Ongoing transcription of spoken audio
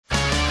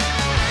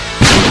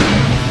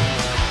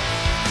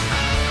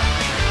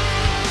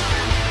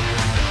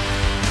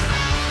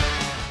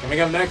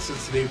Coming up next,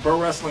 it's the Pro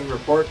Wrestling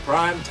Report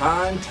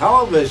Primetime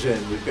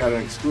Television. We've got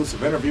an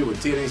exclusive interview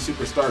with TNA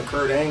superstar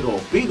Kurt Angle.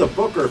 Be the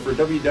booker for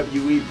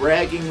WWE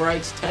Bragging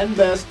Rights, 10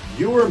 Best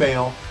Viewer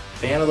Mail,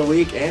 Fan of the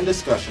Week, and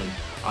discussion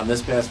on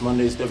this past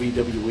Monday's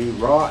WWE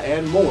Raw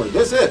and more.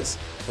 This is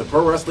the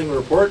Pro Wrestling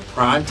Report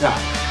Primetime.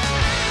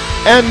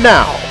 And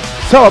now,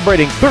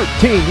 celebrating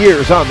 13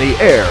 years on the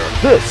air,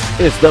 this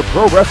is the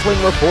Pro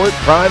Wrestling Report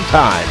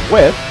Primetime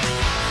with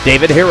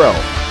David Hero,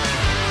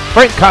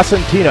 Frank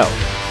Cosentino,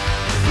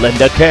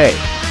 Linda Kay,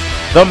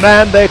 the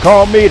man they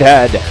call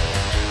Meathead,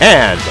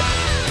 and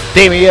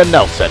Dameon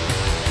Nelson.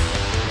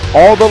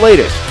 All the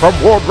latest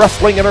from World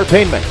Wrestling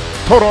Entertainment,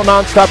 total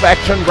nonstop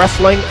action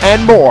wrestling,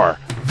 and more.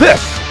 This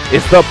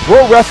is the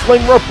Pro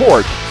Wrestling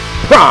Report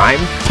Prime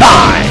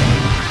Time.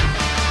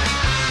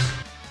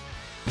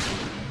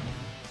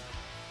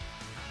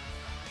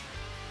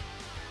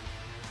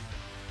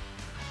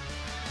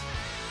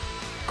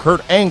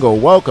 Kurt Angle,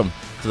 welcome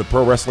to the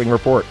Pro Wrestling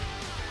Report.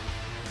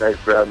 Thanks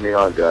for having me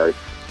on, guys.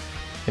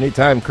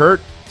 Anytime,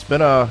 Kurt. It's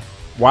been a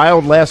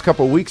wild last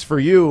couple of weeks for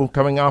you,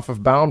 coming off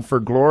of Bound for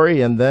Glory,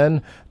 and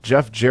then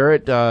Jeff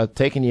Jarrett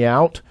taking you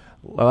out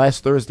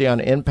last Thursday on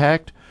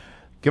Impact.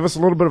 Give us a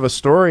little bit of a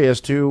story as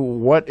to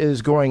what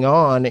is going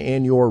on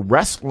in your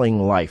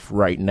wrestling life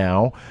right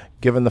now,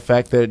 given the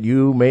fact that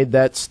you made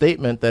that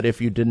statement that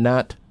if you did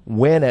not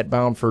win at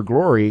Bound for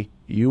Glory,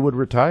 you would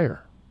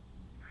retire.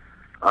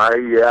 I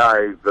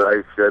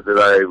said that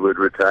I would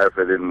retire if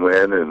I didn't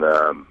win, and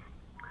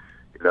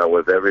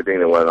with everything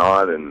that went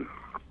on, and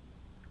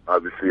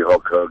obviously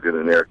Hulk Hogan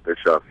and Eric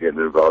Bischoff getting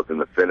involved in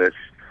the finish,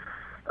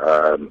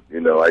 I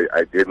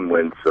didn't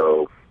win,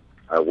 so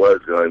I was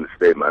going to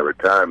state my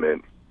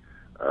retirement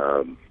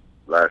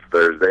last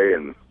Thursday,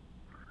 and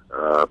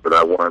but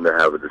I wanted to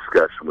have a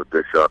discussion with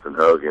Bischoff and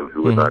Hogan,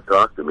 who would not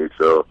talk to me,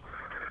 so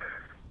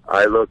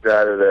I looked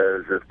at it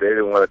as if they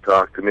didn't want to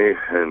talk to me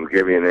and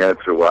give me an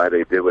answer why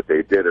they did what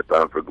they did at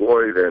Bound for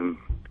Glory. Then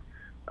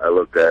I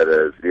looked at it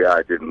as,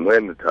 I didn't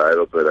win the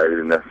title, but I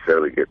didn't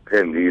necessarily get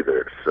pinned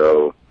either,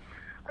 so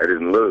I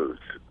didn't lose.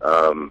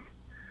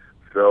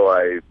 So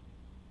I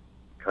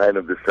kind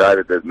of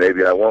decided that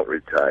maybe I won't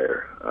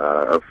retire.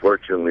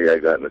 Unfortunately, I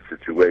got in a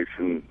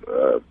situation,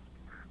 a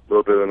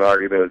little bit of an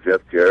argument with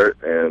Jeff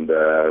Jarrett, and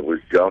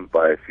was jumped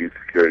by a few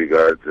security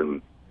guards,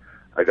 and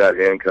I got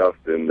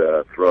handcuffed and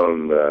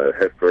thrown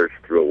headfirst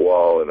through a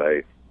wall, and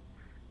I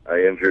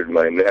injured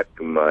my neck,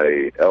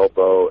 my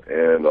elbow,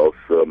 and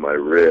also my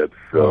ribs.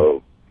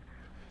 So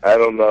I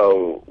don't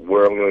know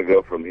where I'm going to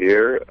go from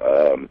here.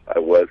 I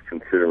was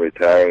considering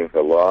retiring if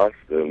I lost,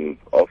 and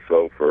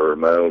also for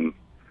my own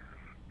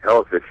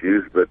health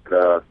issues. But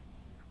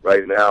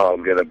right now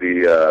I'm going to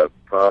be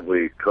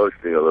probably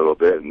coasting a little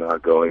bit and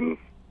not going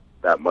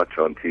that much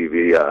on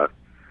TV.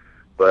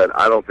 But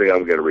I don't think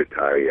I'm going to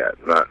retire yet.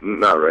 Not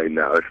right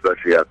now,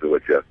 especially after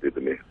what Jeff did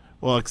to me.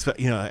 Well,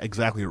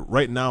 exactly.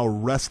 Right now,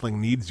 wrestling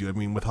needs you. I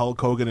mean, with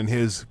Hulk Hogan and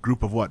his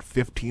group of,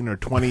 15 or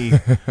 20,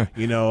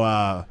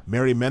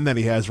 merry men that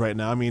he has right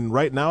now. I mean,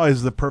 right now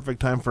is the perfect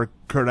time for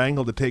Kurt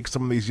Angle to take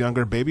some of these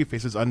younger baby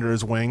faces under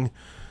his wing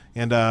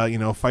and,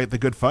 fight the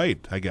good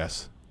fight, I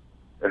guess.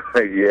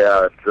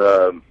 Yeah, it's,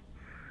 our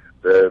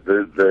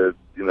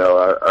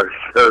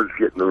show's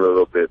getting a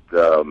little bit,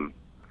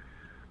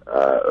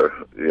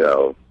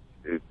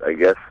 I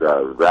guess,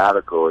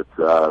 radical. It's,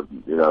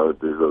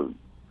 there's a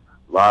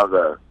lot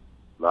of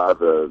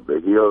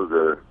the heels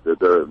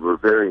we're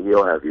very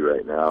heel heavy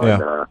right now.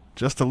 Yeah, and,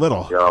 just a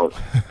little. Yeah,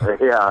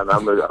 and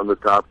I'm the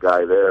top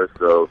guy there.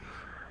 So,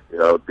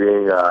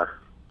 being out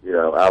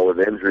with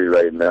injury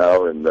right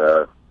now and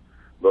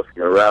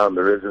looking around,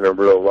 there isn't a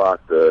real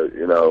lot to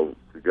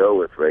go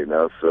with right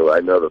now. So I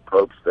know the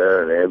Pope's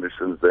there and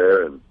Anderson's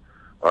there and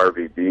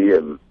RVD,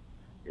 and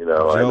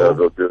I know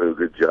they'll do a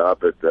good job,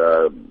 but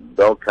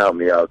don't count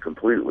me out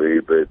completely.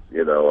 But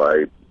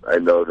I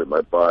know that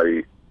my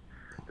body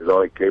is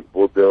only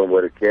capable of doing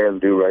what it can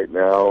do right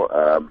now.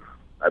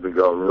 I've been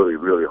going really,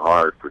 really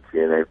hard for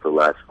TNA for the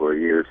last 4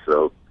 years,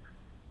 so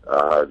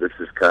this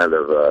is kind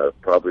of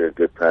probably a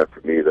good time for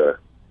me to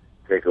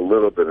take a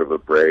little bit of a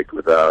break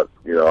without,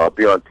 I'll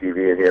be on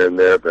TV and here and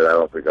there, but I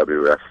don't think I'll be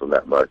wrestling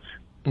that much.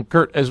 And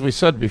Kurt, as we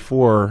said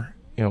before,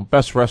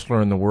 best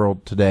wrestler in the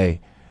world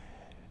today,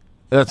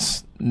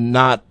 that's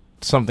not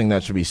something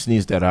that should be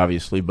sneezed at,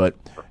 obviously, but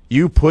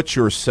you put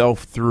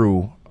yourself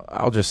through,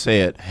 I'll just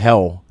say it,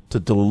 hell to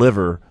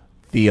deliver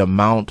the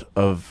amount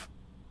of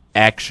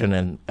action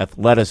and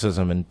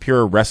athleticism and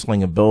pure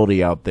wrestling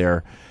ability out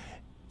there.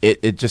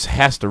 It just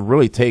has to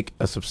really take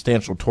a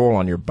substantial toll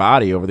on your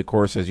body over the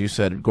course, as you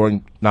said,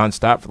 going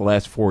nonstop for the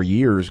last 4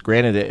 years.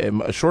 Granted,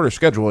 a shorter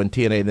schedule in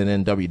TNA than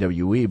in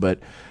WWE, but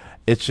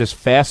it's just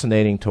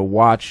fascinating to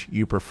watch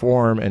you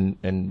perform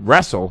and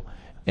wrestle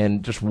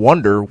and just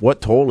wonder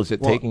what toll is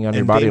it taking on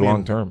your body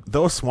long term.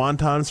 Those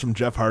swantons from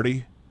Jeff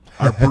Hardy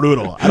are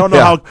brutal. I don't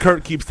know how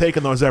Kurt keeps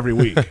taking those every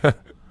week.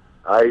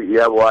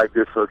 I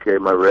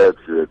dislocated my ribs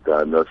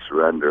at No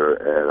Surrender,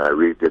 and I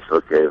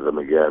re-dislocated them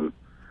again.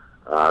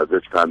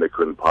 This time they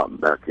couldn't pop them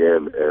back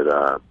in at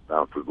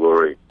Bound for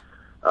Glory.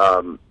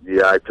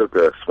 Yeah, I took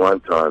a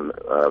swanton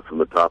from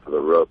the top of the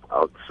rope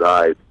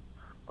outside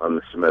on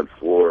the cement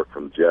floor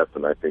from Jeff,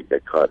 and I think I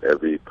caught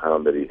every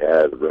pound that he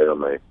had right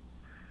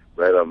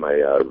on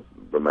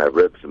my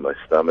ribs and my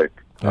stomach.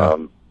 Yeah.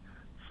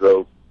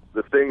 So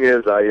the thing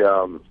is,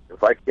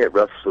 if I can't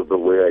wrestle the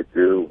way I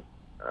do,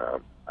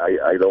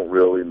 I don't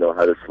really know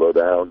how to slow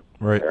down.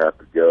 Right. I have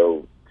to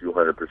go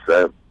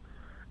 200%.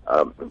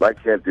 If I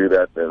can't do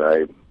that, then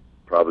I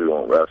probably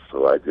won't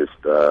wrestle. I just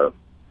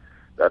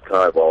that's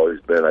how I've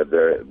always been. I've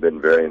been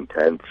very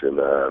intense, and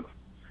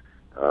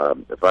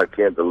if I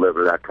can't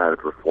deliver that kind of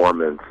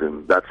performance,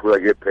 and that's what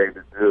I get paid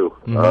to do.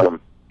 Mm-hmm.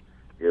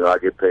 I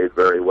get paid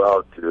very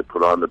well to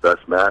put on the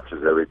best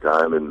matches every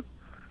time, and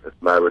it's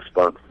my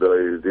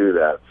responsibility to do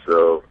that.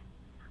 So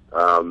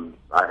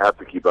I have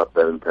to keep up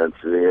that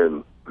intensity,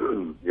 and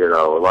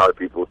a lot of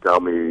people tell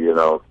me,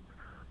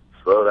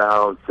 slow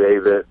down,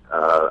 save it.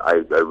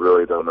 I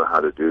really don't know how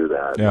to do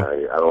that. Yeah.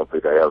 I don't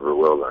think I ever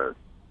will learn.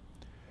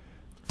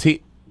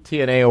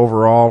 TNA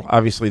overall,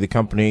 obviously the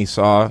company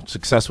saw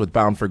success with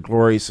Bound for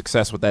Glory,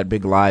 success with that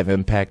big live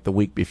Impact the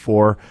week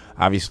before.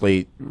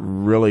 Obviously,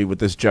 really with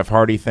this Jeff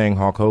Hardy thing,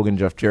 Hulk Hogan,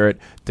 Jeff Jarrett,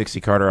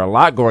 Dixie Carter, a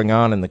lot going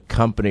on in the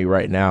company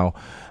right now.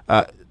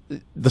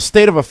 The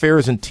state of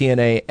affairs in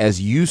TNA as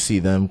you see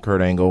them,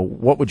 Kurt Angle,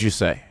 what would you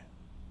say?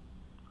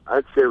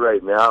 I'd say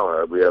right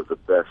now we have the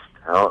best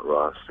talent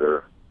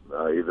roster,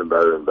 even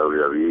better than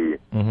WWE.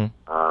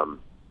 Mm-hmm.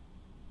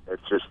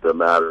 It's just a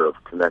matter of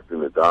connecting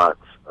the dots.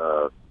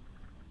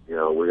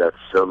 We got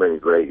so many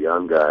great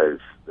young guys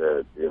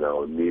that,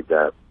 need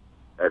that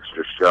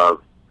extra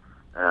shove.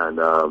 And,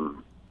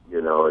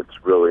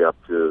 it's really up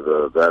to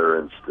the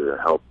veterans to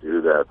help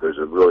do that. There's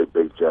a really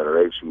big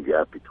generation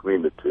gap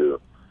between the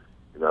two.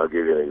 I'll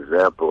give you an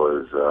example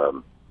is,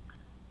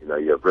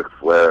 you have Ric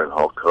Flair and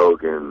Hulk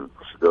Hogan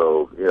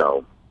still,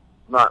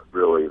 not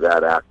really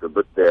that active,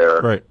 but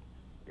they're, right.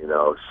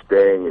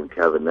 Sting and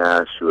Kevin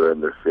Nash who are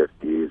in their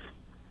 50s.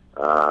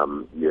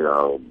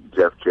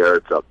 Jeff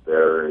Jarrett's up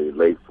there in his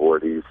late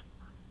 40s.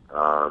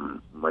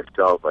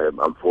 Myself,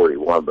 I'm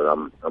 41, but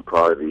I'm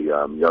probably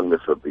the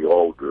youngest of the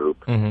old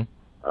group. Mm-hmm.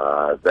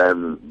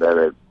 Then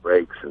it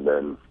breaks, and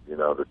then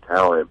the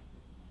talent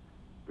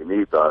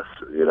beneath us.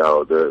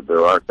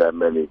 There aren't that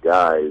many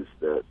guys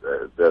that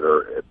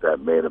are at that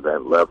main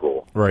event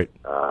level. Right.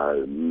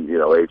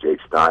 AJ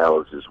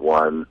Styles is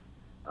one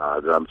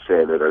that I'm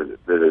saying that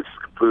is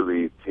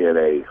completely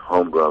TNA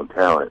homegrown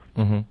talent.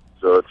 Mm-hmm.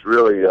 So it's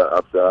really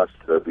up to us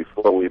to,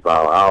 before we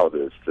bow out,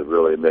 is to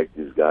really make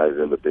these guys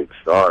into big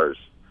stars.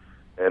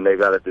 And they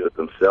got to do it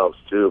themselves,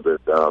 too.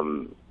 But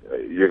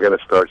you're going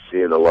to start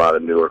seeing a lot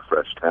of newer,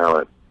 fresh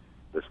talent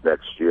this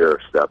next year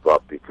step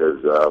up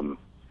because,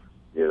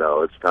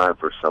 it's time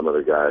for some of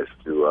the guys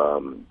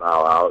to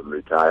bow out and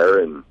retire.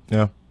 And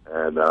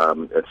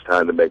it's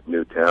time to make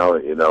new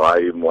talent. I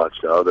even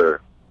watched the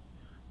other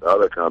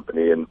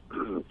company, and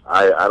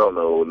I don't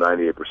know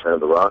 98% of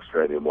the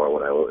roster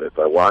anymore if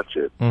I watch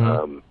it.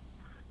 Mm-hmm.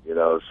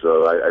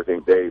 So I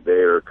think they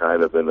are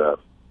kind of in a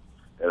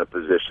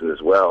position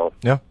as well.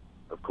 Yeah.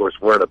 Of course,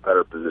 we're in a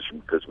better position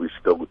because we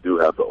still do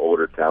have the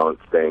older talent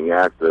staying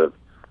active.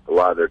 A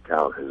lot of their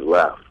talent has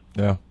left.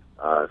 Yeah.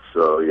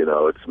 So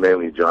it's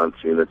mainly John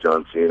Cena,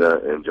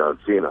 and John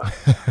Cena.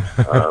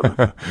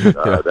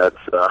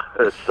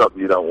 That's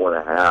something you don't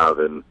want to have,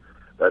 and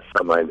that's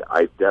something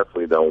I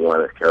definitely don't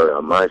want to carry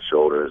on my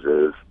shoulders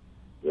is,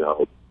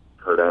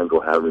 Kurt Angle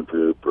having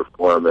to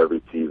perform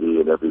every TV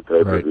and every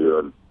pay-per-view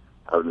and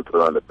having to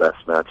put on the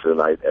best match of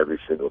the night every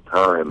single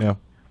time. Yeah.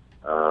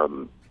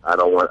 I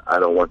don't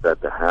want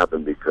that to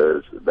happen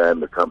because then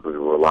the company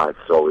will rely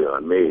solely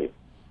on me.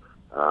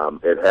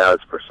 It has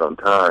for some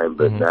time,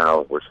 but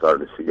now we're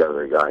starting to see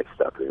other guys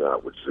stepping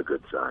up, which is a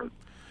good sign.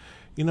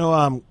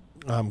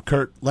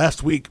 Kurt,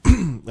 last week,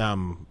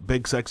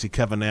 big sexy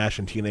Kevin Nash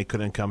and TNA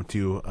couldn't come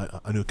to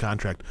a new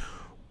contract.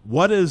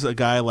 What is a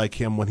guy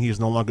like him when he's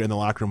no longer in the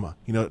locker room?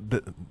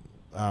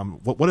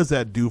 What does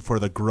that do for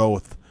the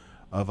growth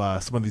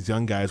of some of these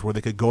young guys, where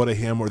they could go to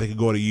him or they could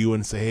go to you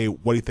and say, "Hey,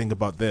 what do you think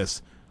about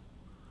this?"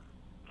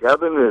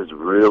 Kevin is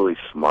really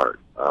smart.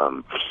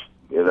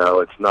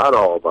 It's not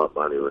all about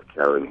money with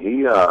Kevin.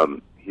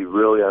 He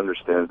really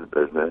understands the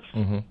business.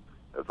 Mm-hmm.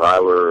 If I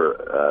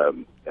were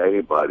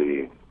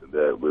anybody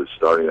that was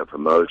starting a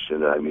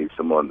promotion and I need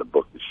someone to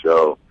book the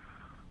show,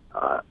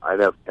 I'd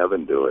have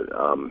Kevin do it.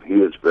 He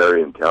is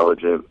very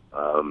intelligent.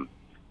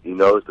 He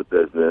knows the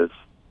business.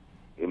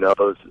 He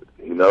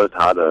knows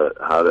how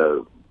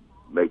to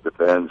make the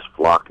fans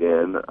flock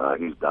in.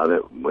 He's done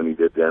it when he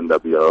did the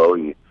NWO.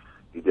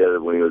 He did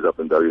it when he was up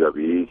in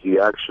WWE.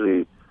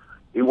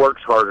 He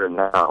works harder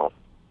now,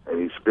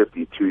 and he's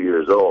 53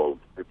 years old.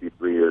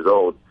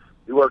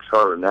 He works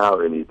harder now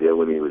than he did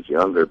when he was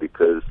younger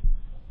because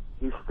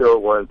he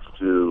still wants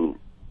to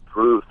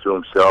prove to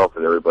himself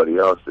and everybody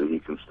else that he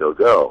can still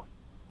go.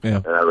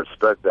 Yeah. And I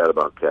respect that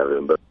about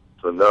Kevin, but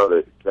so know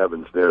that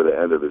Kevin's near the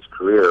end of his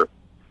career,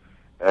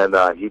 and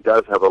he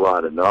does have a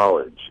lot of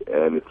knowledge,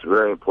 and it's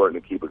very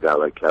important to keep a guy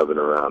like Kevin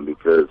around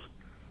because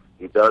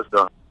he does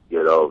know how to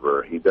get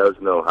over. He does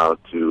know how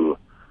to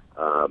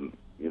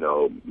He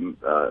knows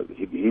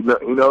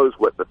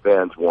what the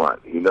fans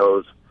want. He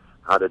knows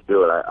how to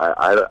do it.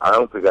 I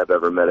don't think I've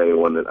ever met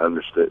anyone that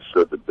understood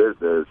the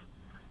business,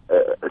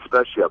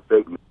 especially a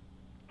big,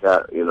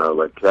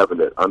 like Kevin,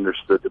 that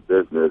understood the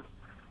business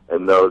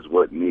and knows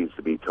what needs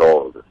to be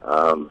told.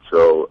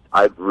 So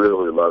I'd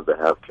really love to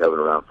have Kevin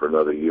around for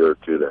another year or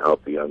two to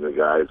help the younger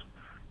guys,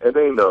 and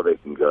they know they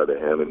can go to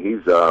him. And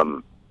he's,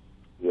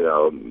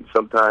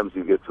 sometimes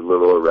he gets a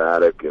little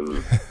erratic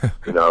and,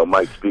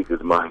 might speak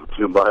his mind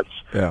too much.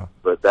 Yeah.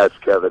 But that's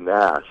Kevin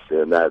Nash,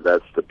 and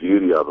that's the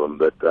beauty of him.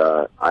 But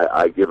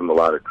I give him a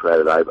lot of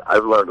credit.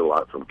 I've learned a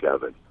lot from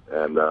Kevin,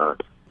 and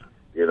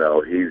he's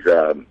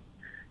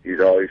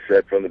always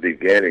said from the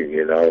beginning,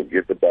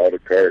 give the ball to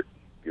Kurt,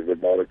 give the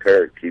ball to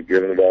Kurt, keep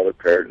giving the ball to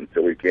Kurt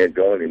until we can't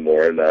go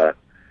anymore.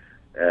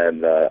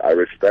 And I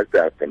respect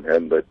that from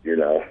him. But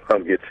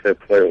I'm getting to the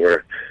point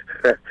where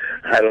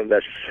I don't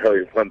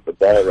necessarily want the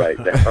ball right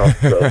now.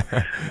 So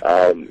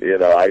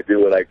I do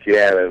what I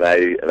can, and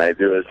I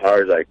do it as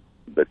hard as I can.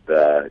 But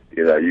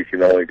you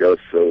can only go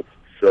so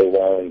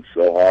long,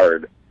 so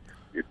hard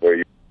before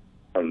you.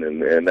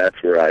 And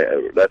that's where I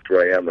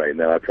am right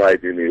now. I probably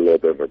do need a little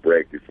bit of a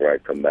break before I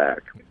come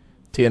back.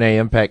 TNA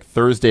Impact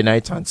Thursday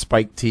nights on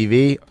Spike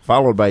TV,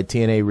 followed by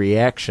TNA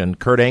Reaction.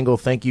 Kurt Angle,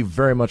 thank you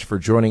very much for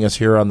joining us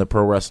here on the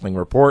Pro Wrestling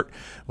Report.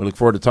 We look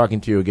forward to talking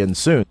to you again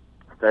soon.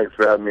 Thanks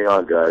for having me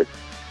on, guys.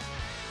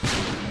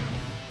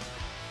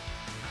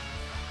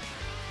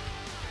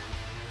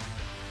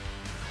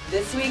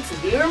 This week's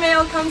viewer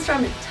mail comes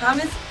from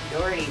Thomas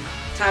Doherty.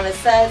 Thomas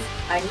says,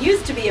 I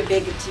used to be a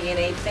big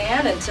TNA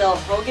fan until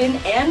Hogan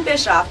and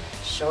Bischoff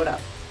showed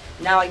up.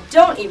 Now I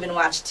don't even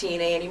watch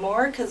TNA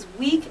anymore because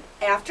week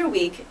after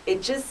week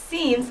it just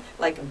seems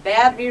like a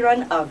bad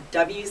rerun of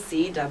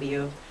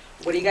WCW.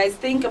 What do you guys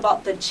think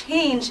about the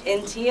change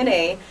in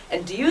TNA,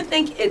 and do you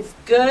think it's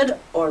good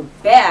or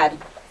bad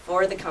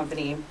for the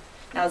company?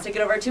 Now let's take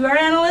it over to our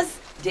analysts,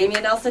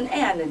 Dameon Nelson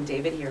and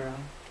David Hero.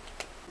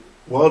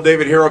 Well,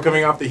 David Hero,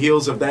 coming off the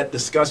heels of that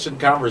discussion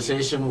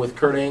conversation with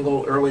Kurt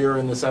Angle earlier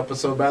in this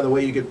episode. By the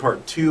way, you get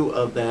part 2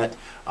 of that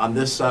on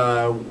this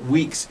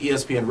week's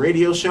ESPN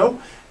radio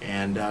show.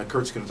 And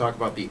Kurt's going to talk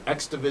about the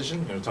X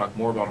Division, going to talk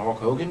more about Hulk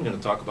Hogan, going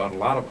to talk about a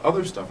lot of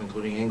other stuff,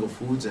 including Angle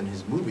Foods and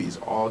his movies,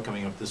 all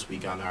coming up this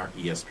week on our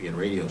ESPN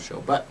radio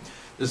show. But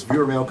this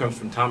viewer mail comes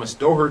from Thomas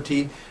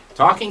Doherty,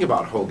 talking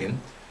about Hogan.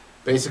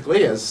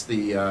 Basically, has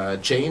the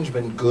change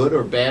been good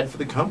or bad for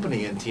the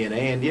company in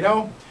TNA? And,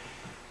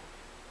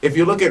 if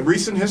you look at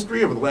recent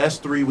history over the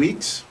last 3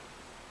 weeks,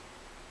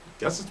 I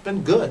guess it's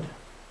been good.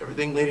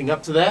 Everything leading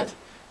up to that,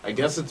 I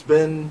guess it's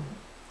been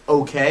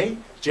okay.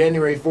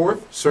 January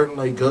 4th,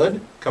 certainly good.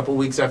 A couple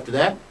weeks after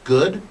that,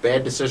 good.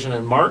 Bad decision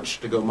in March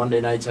to go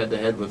Monday nights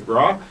head-to-head with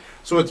Raw.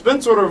 So it's been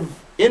sort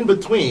of in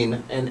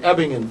between and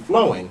ebbing and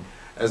flowing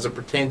as it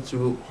pertains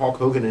to Hulk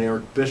Hogan and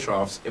Eric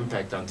Bischoff's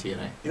impact on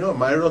TNA. You know what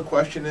my real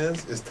question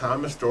is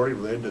Thomas Doherty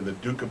related to the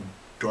Duke of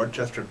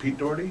Dorchester, Pete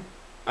Doherty?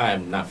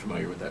 I'm not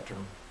familiar with that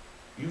term.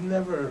 You've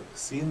never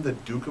seen the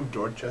Duke of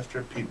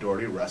Dorchester, Pete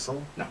Doherty,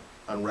 wrestle? No.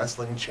 On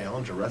Wrestling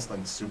Challenge or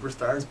Wrestling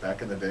Superstars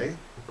back in the day?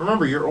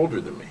 Remember, you're older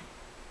than me.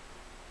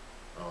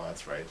 Oh,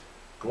 that's right.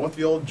 Go with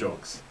the old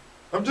jokes.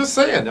 I'm just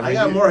saying. I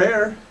got more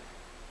hair.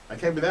 I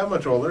can't be that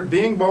much older.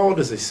 Being bald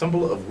is a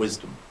symbol of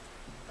wisdom.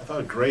 I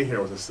thought gray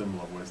hair was a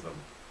symbol of wisdom.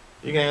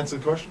 You gonna answer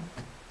the question?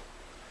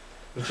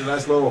 With your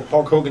nice little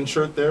Hulk Hogan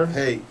shirt there.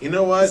 Hey, you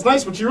know what? It's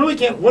nice, but you really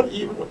can't.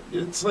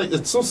 It's like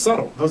it's so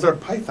subtle. Those are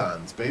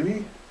pythons,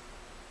 baby.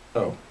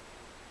 Oh,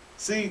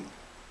 see,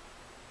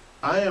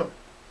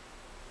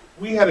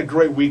 we had a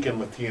great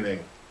weekend with TNA.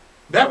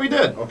 that we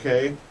did.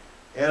 Okay,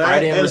 and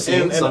Friday on the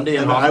scene, Sunday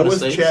in I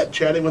was Hoffman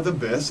chatting with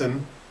Abyss,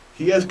 and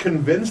he has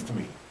convinced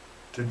me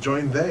to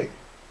join they.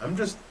 I'm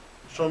just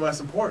showing my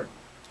support.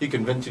 He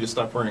convinced you to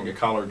stop wearing a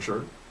collared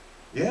shirt.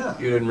 Yeah.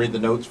 You didn't read the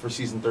notes for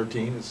season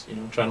 13. Is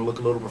trying to look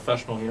a little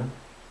professional here.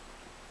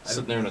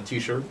 Sitting there in a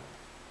t-shirt.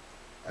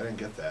 I didn't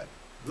get that.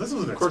 This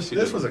was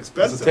was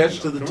expensive. It's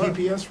attached to the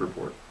TPS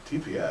report.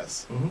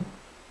 TPS. Mm-hmm.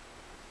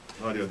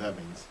 No idea what that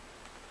means.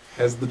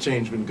 Has the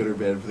change been good or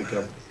bad for the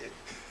company?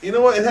 You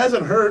know what? It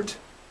hasn't hurt.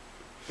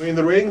 I mean,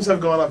 the ratings have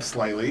gone up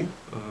slightly.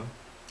 Uh-huh.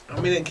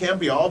 I mean, it can't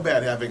be all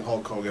bad having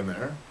Hulk Hogan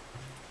there.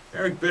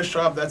 Eric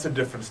Bischoff, that's a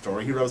different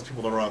story. He rubs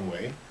people the wrong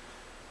way.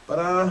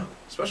 But,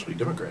 especially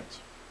Democrats.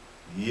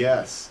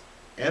 Yes.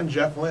 And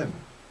Jeff Lynne.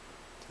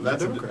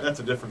 That's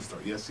a different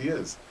story. Yes, he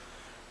is.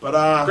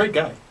 But, great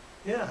guy.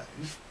 Yeah,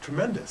 he's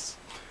tremendous.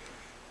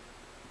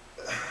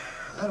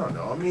 I don't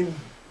know. I mean,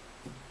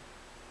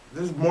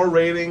 there's more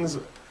ratings.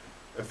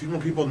 A few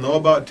more people know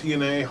about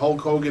TNA.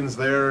 Hulk Hogan's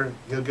there.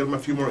 He'll give him a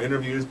few more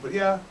interviews. But,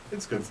 yeah,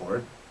 it's good for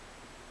it.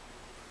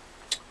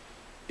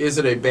 Is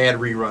it a bad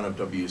rerun of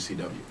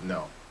WCW?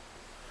 No.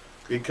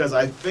 Because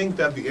I think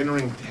that the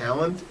in-ring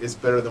talent is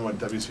better than what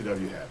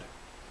WCW had.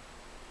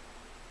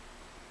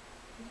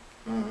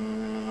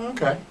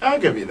 Okay, I'll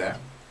give you that.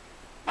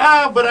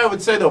 But I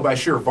would say, though, by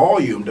sheer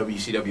volume,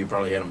 WCW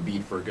probably had them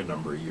beat for a good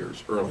number of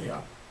years early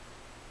on.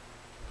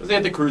 Because they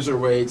had the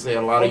cruiserweights, they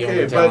had a lot of Okay,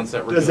 younger talents but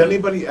that were does good.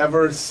 anybody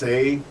ever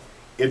say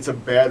it's a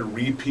bad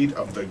repeat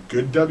of the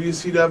good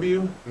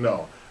WCW?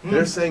 No.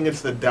 They're saying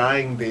it's the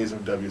dying days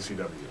of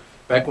WCW.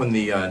 Back when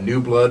the New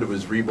Blood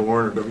was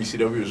reborn, or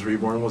WCW was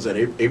reborn, was that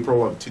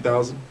April of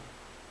 2000?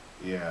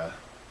 Yeah,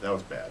 that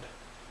was bad.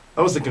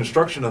 That was the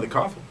construction of the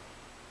coffin.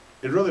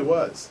 It really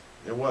was.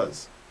 It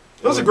was.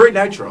 It was a great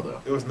nitro,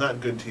 though. It was not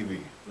good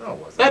TV. No, it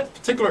wasn't. That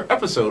particular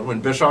episode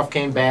when Bischoff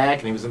came back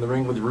and he was in the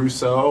ring with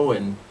Russo,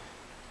 and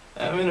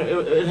I mean,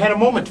 it had a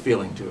moment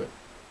feeling to it.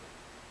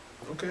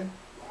 Okay.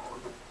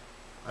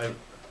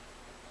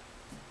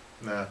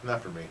 Nah,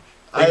 not for me.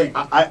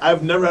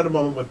 I've never had a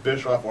moment with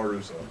Bischoff or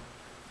Russo.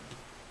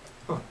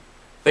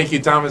 Thank you,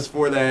 Thomas,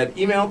 for that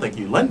email. Thank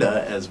you,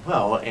 Linda, as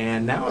well.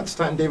 And now it's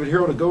time, David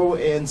Hero, to go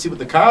and see what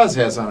the Kaz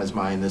has on his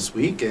mind this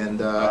week.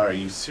 And Are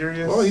you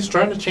serious? well, he's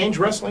trying to change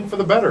wrestling for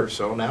the better.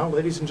 So now,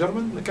 ladies and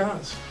gentlemen, the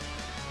Kaz.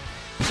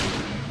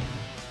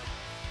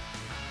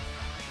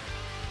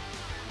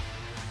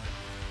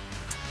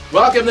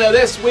 Welcome to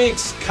this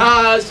week's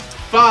Kaz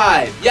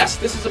 5. Yes,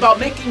 this is about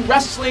making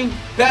wrestling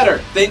better.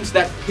 Things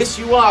that piss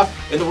you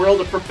off in the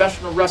world of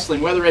professional wrestling,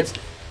 whether it's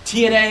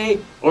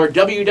TNA or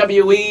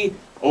WWE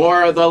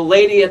or the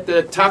lady at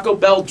the Taco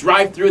Bell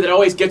drive-thru that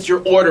always gets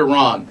your order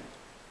wrong.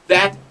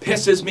 That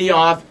pisses me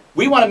off.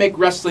 We want to make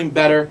wrestling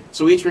better,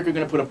 so each week we're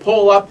going to put a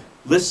poll up,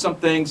 list some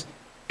things,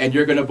 and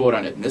you're going to vote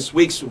on it. And this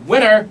week's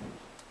winner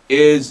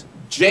is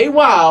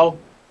JWoww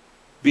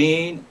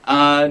being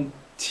on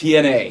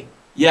TNA.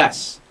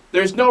 Yes.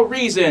 There's no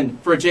reason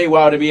for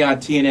JWoww to be on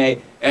TNA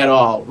at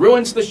all.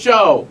 Ruins the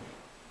show.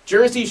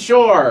 Jersey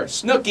Shore,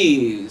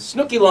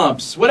 Snooki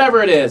Lumps,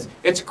 whatever it is.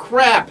 It's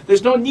crap.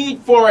 There's no need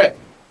for it.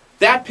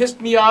 That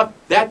pissed me off.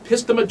 That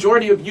pissed the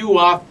majority of you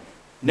off.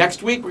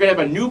 Next week, we're going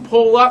to have a new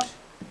poll up.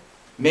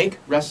 Make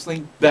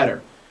wrestling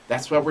better.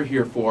 That's what we're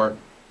here for.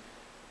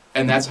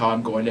 And that's how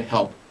I'm going to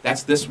help.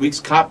 That's this week's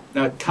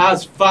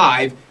Kaz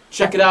 5.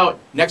 Check it out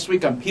next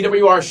week on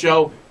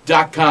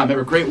pwrshow.com. Have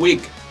a great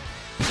week.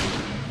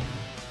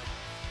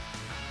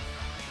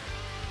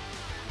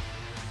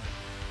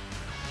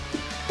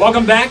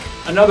 Welcome back.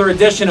 Another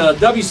edition of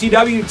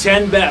WCW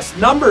 10 Best.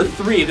 Number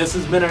 3. This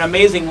has been an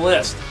amazing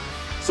list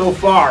so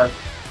far.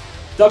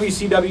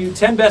 WCW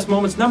 10 Best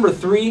Moments. Number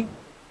 3.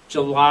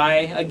 July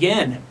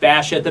again.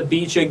 Bash at the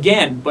Beach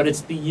again. But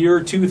it's the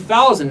year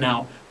 2000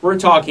 now. We're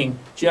talking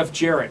Jeff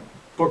Jarrett,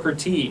 Booker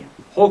T,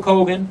 Hulk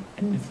Hogan,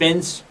 and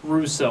Vince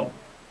Russo.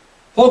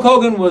 Hulk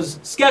Hogan was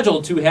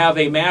scheduled to have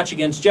a match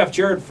against Jeff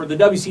Jarrett for the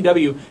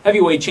WCW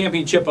Heavyweight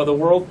Championship of the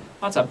World.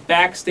 Lots of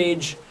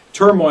backstage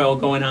turmoil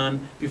going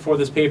on before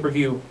this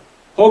pay-per-view.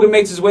 Hogan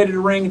makes his way to the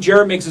ring.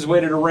 Jarrett makes his way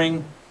to the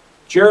ring.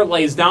 Jarrett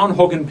lays down.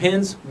 Hogan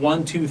pins.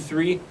 1, 2,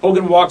 3.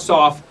 Hogan walks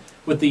off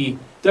with the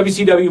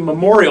WCW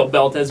Memorial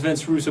Belt, as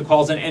Vince Russo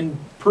calls it, and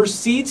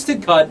proceeds to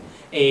cut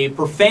a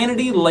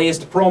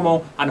profanity-laced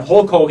promo on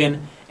Hulk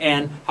Hogan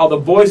and how the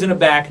boys in the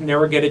back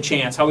never get a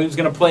chance. How he was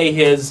going to play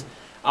his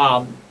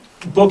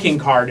booking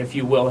card, if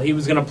you will. He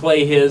was going to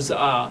play his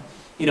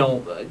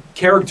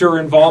character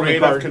involvement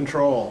Creative card.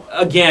 control.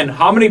 Again,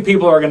 how many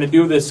people are going to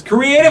do this?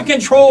 Creative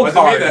control Wasn't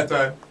me card. that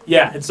time.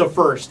 Yeah, it's the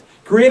first.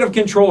 Creative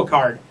control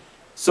card.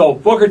 So,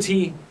 Booker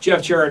T,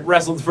 Jeff Jarrett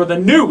wrestled for the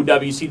new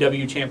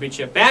WCW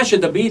Championship. Bash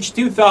at the Beach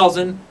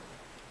 2000.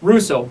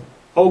 Russo,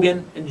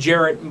 Hogan, and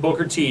Jarrett and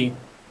Booker T.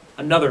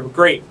 Another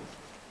great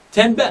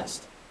 10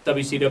 best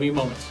WCW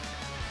moments.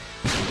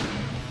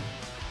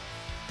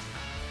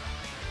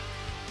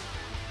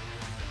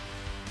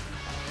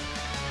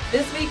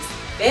 This week's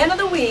Fan of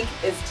the Week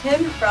is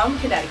Tim from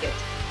Connecticut.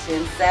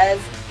 Tim says,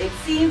 it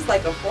seems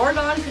like a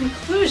foregone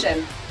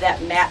conclusion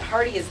that Matt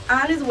Hardy is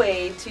on his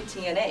way to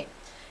TNA.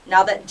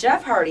 Now that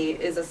Jeff Hardy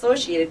is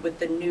associated with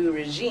the new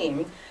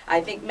regime,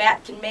 I think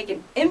Matt can make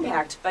an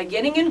impact by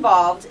getting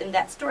involved in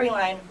that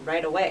storyline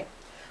right away.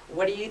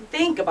 What do you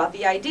think about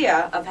the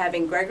idea of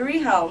having Gregory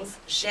Helms,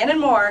 Shannon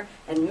Moore,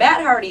 and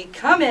Matt Hardy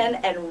come in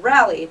and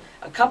rally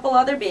a couple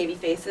other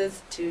babyfaces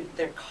to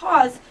their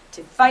cause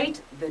to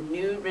fight the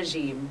new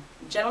regime?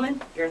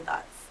 Gentlemen, your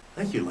thoughts.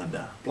 Thank you,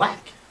 Linda.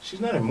 Black. She's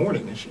not in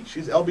mourning, is she?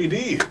 She's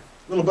LBD.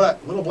 Little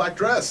black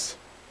dress.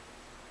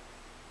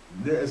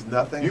 There is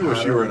nothing. You wish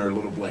hotter- you were in her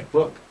little black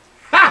book.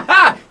 Ha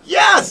ha!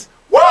 Yes!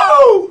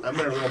 Woo! I'm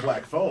in her little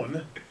black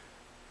phone.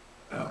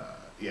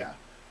 Yeah.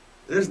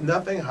 There's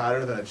nothing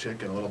hotter than a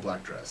chick in a little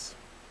black dress.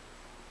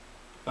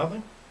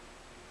 Nothing?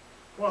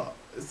 Well,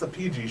 it's a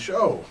PG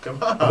show.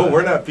 Come on. Oh,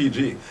 we're not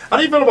PG. How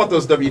do you feel about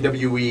those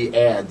WWE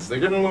ads? They're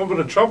getting a little bit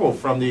of trouble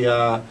from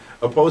the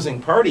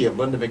opposing party of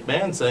Linda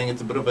McMahon saying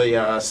it's a bit of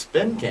a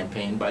spin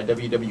campaign by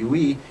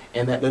WWE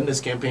and that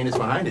Linda's campaign is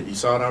behind it. You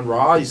saw it on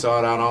Raw. You saw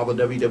it on all the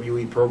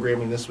WWE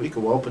programming this week. A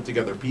well put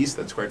together piece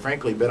that's quite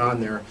frankly been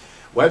on their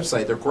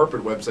website, their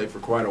corporate website, for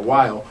quite a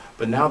while.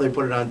 But now they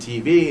put it on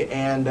TV.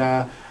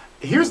 And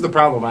here's the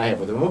problem I have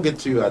with it. And we'll get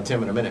to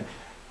Tim in a minute,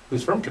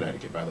 who's from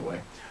Connecticut, by the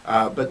way.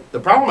 But the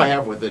problem I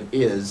have with it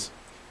is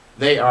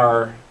they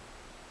are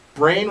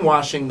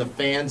brainwashing the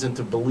fans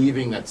into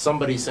believing that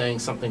somebody's saying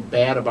something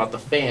bad about the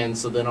fans,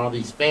 so then all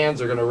these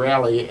fans are going to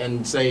rally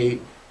and say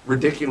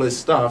ridiculous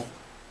stuff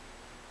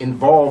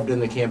involved in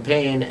the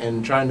campaign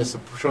and trying to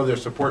show their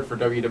support for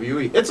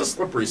WWE. It's a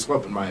slippery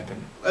slope, in my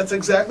opinion. That's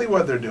exactly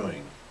what they're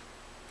doing.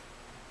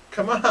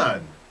 Come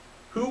on.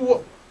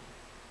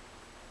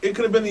 It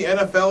could have been the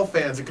NFL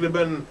fans. It could have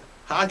been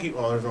hockey.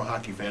 Well, there's no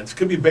hockey fans. It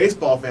could be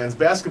baseball fans,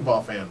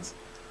 basketball fans.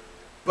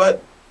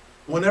 But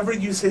whenever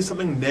you say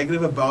something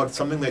negative about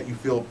something that you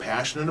feel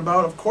passionate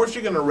about, of course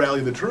you're going to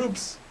rally the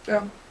troops.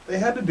 Yeah. They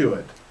had to do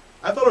it.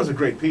 I thought it was a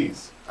great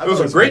piece. It was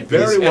a great piece,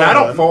 very and well I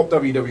don't done. fault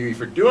WWE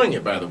for doing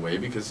it, by the way,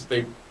 because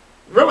they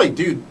really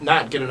do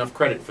not get enough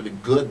credit for the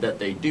good that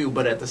they do.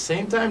 But at the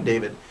same time,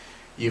 David,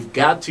 you've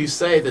got to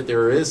say that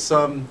there is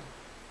some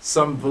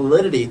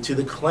validity to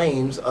the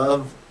claims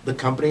of the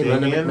company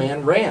Linda Dameon,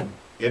 McMahon ran.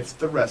 It's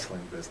the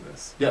wrestling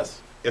business.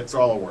 Yes. It's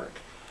all work.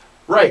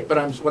 Right, but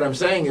what I'm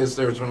saying is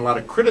there's been a lot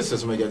of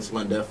criticism against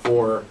Linda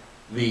for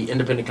the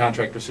independent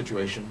contractor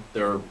situation,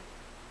 their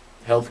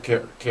health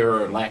care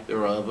or lack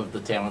thereof of the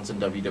talents in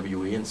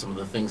WWE, and some of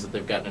the things that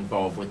they've gotten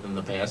involved with in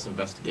the past,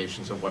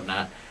 investigations and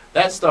whatnot.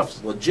 That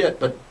stuff's legit,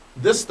 but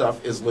this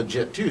stuff is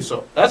legit too.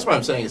 So that's why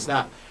I'm saying it's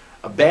not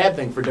a bad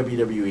thing for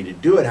WWE to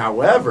do it.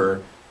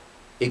 However,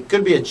 it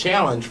could be a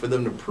challenge for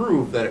them to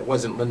prove that it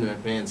wasn't Linda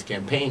McMahon's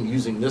campaign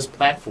using this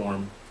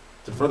platform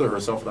to further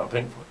herself without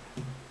paying for it.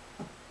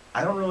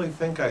 I don't really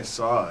think I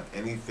saw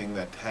anything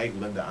that tagged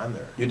Linda on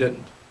there. You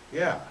didn't.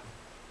 Yeah.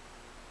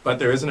 But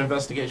there is an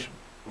investigation,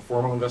 a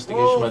formal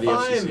investigation by the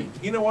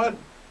FCC. You know what?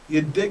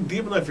 You dig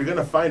deep enough, you're going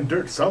to find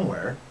dirt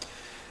somewhere.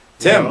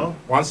 Tim You know?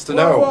 wants to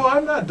know. Well,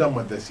 I'm not done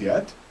with this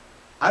yet.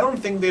 I don't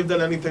think they've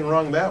done anything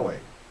wrong that way.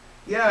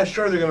 Yeah,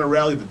 sure, they're going to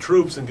rally the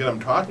troops and get them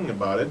talking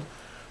about it,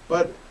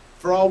 but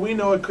for all we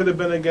know, it could have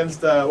been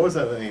against, what was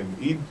that name?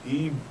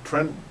 E.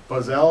 Trent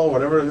Buzzell,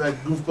 whatever that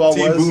goofball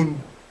T. was.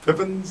 Boone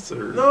Pippins?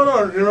 Or?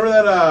 No, remember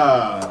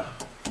that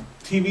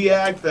TV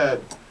act, that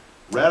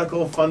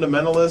radical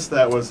fundamentalist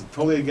that was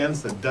totally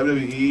against the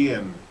WWE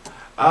and...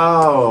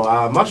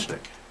 Oh, Mushnick.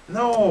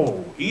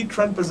 No, E.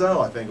 Trent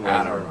Buzzell, I think it was.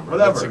 I don't remember.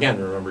 Whatever. Once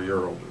again, remember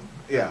you're older.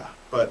 Yeah,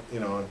 but, you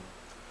know...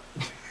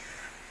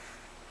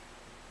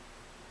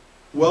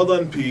 well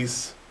done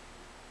piece.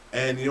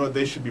 And you know what?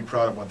 They should be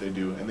proud of what they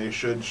do, and they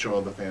should show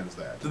the fans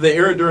that. Did they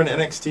air it during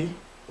NXT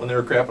when they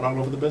were crapping all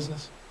over the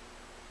business?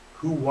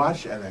 Who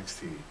watched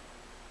NXT?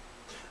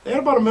 They had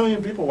about 1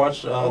 million people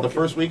watch the Okay.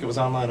 first week. It was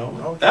online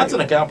only. Okay. That's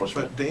an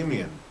accomplishment. But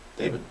Dameon,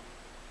 David.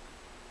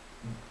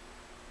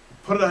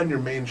 put it on your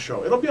main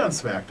show. It'll be on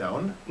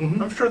SmackDown.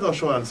 Mhm. I'm sure they'll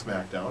show it on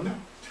SmackDown.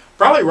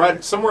 Probably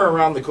right somewhere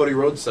around the Cody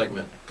Rhodes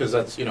segment, because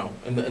that's, you know,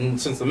 and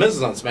since The Miz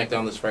is on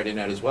SmackDown this Friday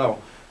night as well,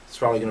 it's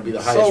probably going to be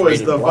the highest So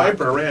rated is the block.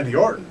 Viper Randy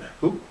Orton.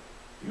 Who?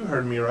 You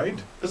heard me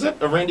right. Is it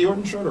a Randy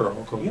Orton shirt or a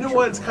Hulk Hogan You know shirt?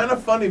 what? It's kind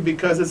of funny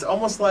because it's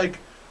almost like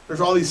there's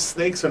all these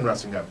snakes in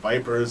wrestling. You got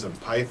vipers and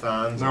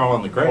pythons. They're all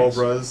in the graves.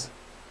 Cobras.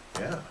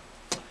 Yeah.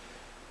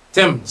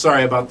 Tim,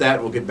 sorry about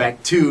that. We'll get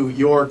back to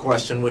your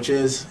question, which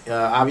is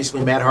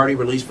obviously Matt Hardy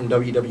released from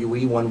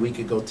WWE 1 week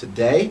ago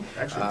today.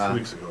 Actually, 2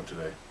 weeks ago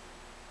today.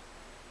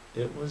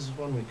 It was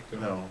 1 week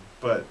ago. No,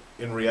 but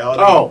in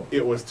reality, Oh,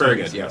 it was 2 very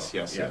weeks good. ago.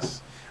 Yes. Yeah.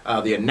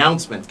 The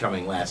announcement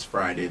coming last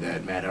Friday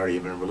that Matt Hardy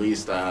had been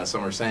released.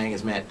 Some are saying,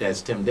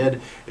 as Tim did,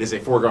 it is a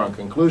foregone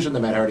conclusion that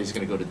Matt Hardy is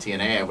going to go to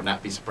TNA. I would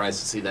not be surprised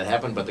to see that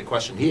happen. But the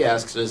question he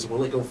asks is,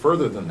 will it go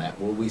further than that?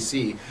 Will we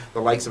see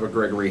the likes of a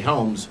Gregory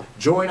Helms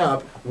join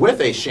up with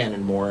a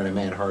Shannon Moore and a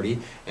Matt Hardy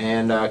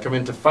and come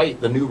in to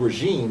fight the new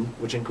regime,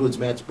 which includes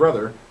Matt's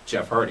brother,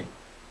 Jeff Hardy?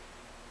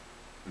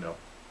 No.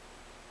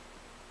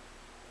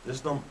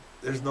 There's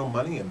no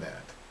money in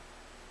that.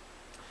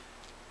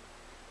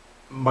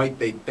 Might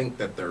they think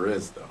that there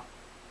is, though?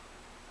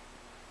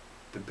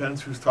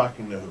 Depends who's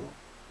talking to who.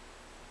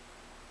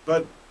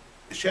 But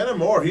Shannon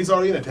Moore, he's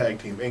already in a tag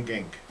team, Inc.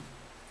 Inc.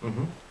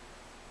 Mm-hmm.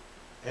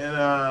 And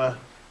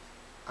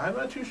I'm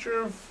not too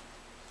sure if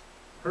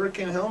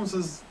Hurricane Helms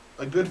is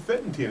a good fit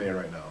in TNA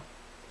right now.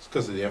 It's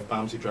because of the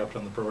F-bombs he dropped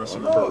on the Pro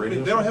Wrestling Well, Report no,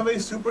 radio they don't show? have any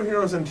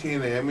superheroes in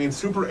TNA. I mean,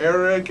 Super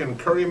Eric and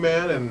Curry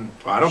Man and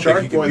Well, I don't Shark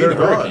think he Boy, can be they're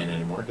the gone. Hurricane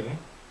anymore, can he?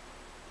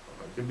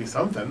 It could be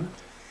something.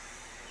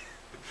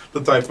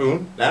 The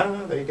Typhoon?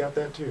 Nah, they got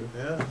that too.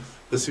 Yeah.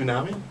 The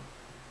Tsunami?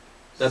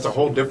 That's a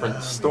whole different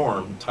Tsunami.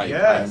 storm type, I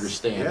Yes,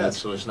 understand. yes. That's,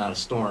 so it's not a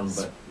storm,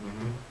 but...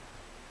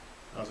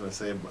 I was going to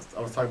say, I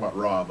was talking about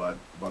Raw, about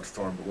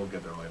Storm, but we'll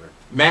get there later.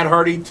 Matt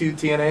Hardy to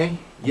TNA?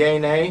 Yay,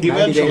 nay? 90 days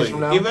Eventually. from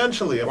now?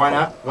 Eventually. Why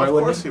not? Why of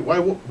wouldn't course he?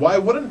 Why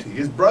wouldn't he?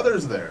 His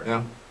brother's there.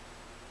 Yeah.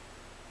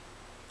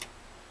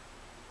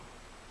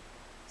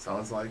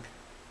 Sounds like.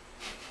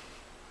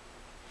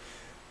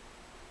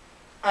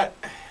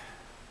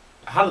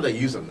 How do they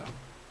use him,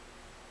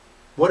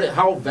 though?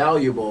 How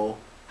valuable...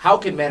 How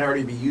can Matt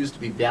Hardy be used to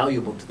be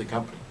valuable to the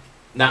company?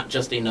 Not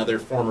just another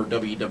former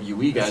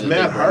WWE guy. It's that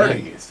Matt they bring Hardy.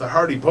 in. It's the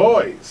Hardy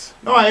Boys.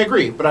 No, I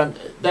agree, but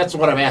that's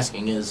what I'm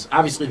asking is,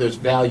 obviously there's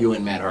value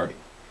in Matt Hardy.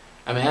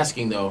 I'm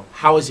asking, though,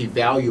 how is he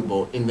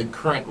valuable in the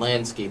current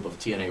landscape of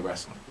TNA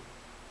wrestling?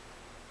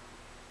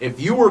 If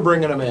you were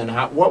bringing him in,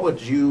 what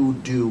would you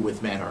do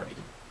with Matt Hardy?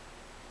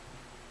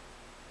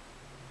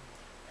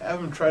 Have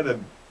him try to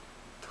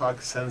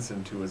talk sense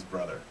into his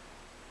brother.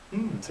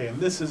 Saying,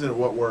 this isn't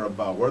what we're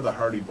about. We're the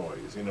Hardy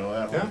Boys, you know,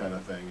 that whole kind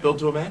of thing. Build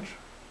to a match?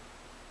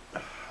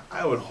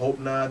 I would hope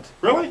not.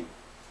 Really?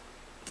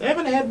 They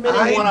haven't had many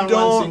I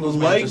one-on-one singles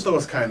don't like matches.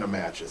 those kind of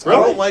matches. Really?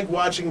 I don't like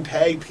watching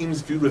tag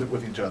teams feud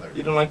with each other.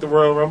 You don't like the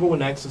Royal Rumble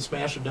when X and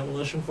Smash and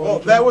Demolition fought Well,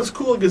 each that other? was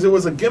cool because it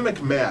was a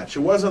gimmick match.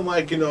 It wasn't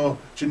like, you know,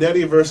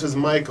 Jannetty versus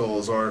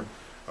Michaels or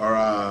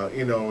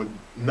you know,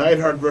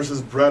 Neidhart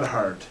versus Bret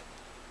Hart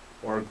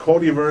or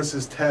Cody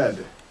versus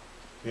Ted,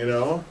 you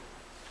know?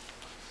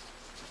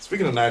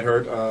 Speaking of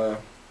Neidhart,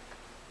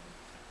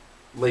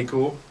 Lay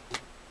Cool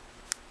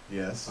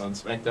Yes. on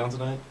SmackDown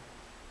tonight.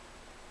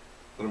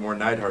 A little more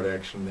Neidhart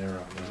action there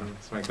on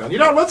SmackDown. You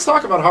know, let's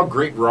talk about how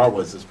great Raw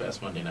was this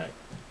past Monday night.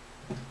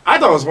 I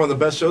thought it was one of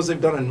the best shows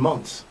they've done in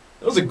months.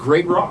 It was a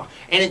great Raw.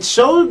 And it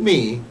showed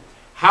me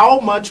how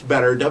much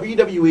better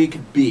WWE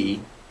could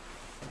be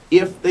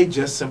if they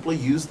just simply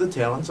used the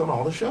talents on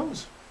all the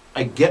shows.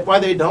 I get why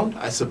they don't.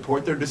 I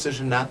support their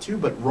decision not to.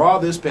 But Raw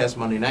this past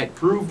Monday night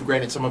proved,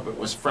 granted some of it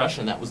was fresh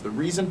and that was the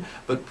reason,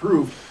 but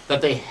proved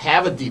that they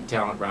have a deep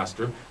talent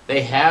roster.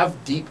 They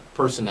have deep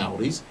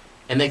personalities.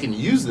 And they can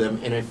use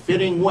them in a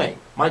fitting way.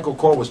 Michael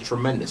Cole was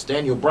tremendous.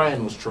 Daniel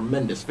Bryan was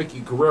tremendous. Vicky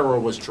Guerrero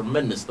was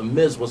tremendous. The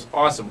Miz was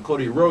awesome.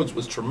 Cody Rhodes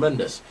was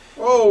tremendous.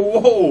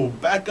 Whoa,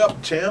 back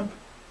up, champ.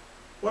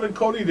 What did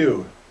Cody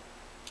do?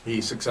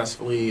 He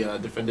successfully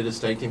defended his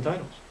tag team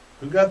titles.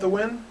 Who got the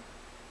win?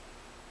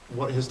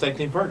 What his tag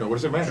team partner? What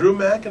does it matter? Drew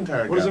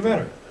McIntyre. What does it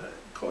matter?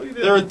 Cody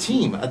did. They're a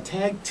team, a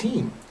tag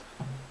team.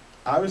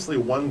 Obviously,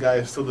 one guy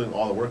is still doing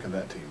all the work in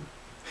that team.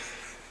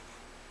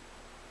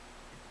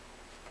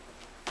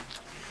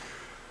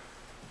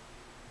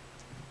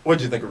 What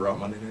did you think of Raw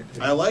Monday night?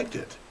 I liked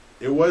it.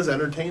 It was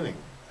entertaining.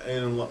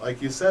 And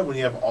like you said, when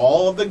you have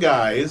all of the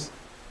guys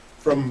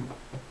from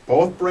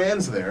both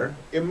brands there,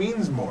 it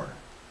means more.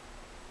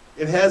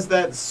 It has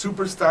that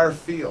superstar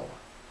feel.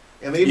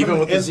 And they Even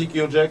with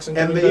Ezekiel Jackson.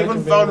 And they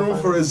even found room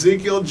for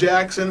Ezekiel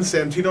Jackson,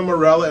 Santino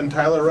Marella, and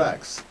Tyler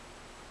Rex.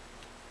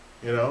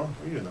 You know?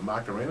 Are you in the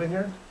Macarena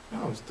here?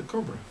 No, it's the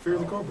Cobra. Fear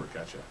the Cobra.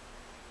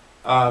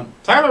 Gotcha.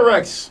 Tyler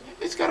Rex,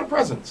 he's got a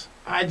presence.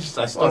 I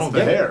still don't the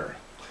get it. hair.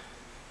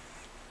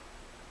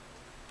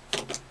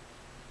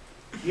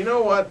 You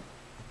know what?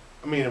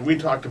 I mean, we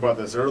talked about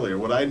this earlier.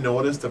 What I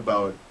noticed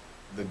about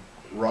the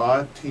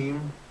Raw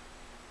team,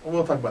 well,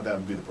 we'll talk about that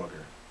and Be the Booker.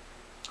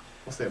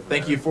 We'll save it for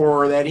Thank there. you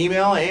for that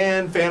email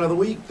and fan of the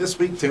week this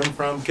week, Tim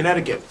from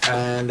Connecticut.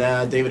 And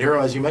David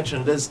Hero, as you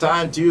mentioned, it is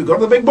time to go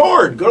to the big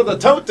board. Go to the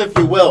tote, if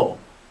you will.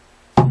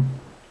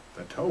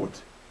 The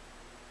tote.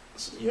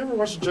 You ever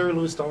watch the Jerry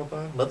Lewis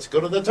telethon? Let's go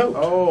to the tote.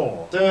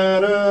 Oh.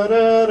 Da, da,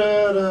 da,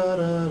 da, da,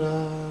 da,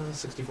 da.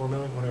 64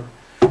 million, whatever.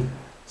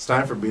 It's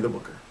time for Be the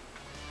Booker.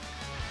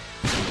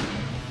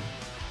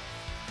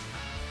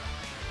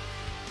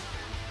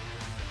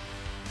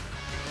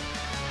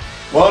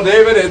 Well,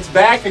 David, it's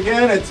back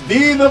again. It's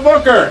Be the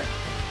Booker.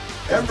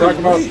 Let's talk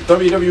about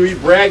WWE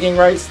bragging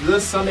rights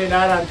this Sunday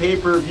night on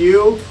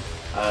pay-per-view.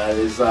 It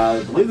is,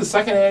 I believe, the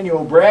second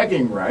annual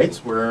bragging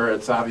rights, where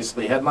it's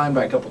obviously headlined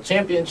by a couple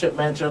championship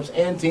matchups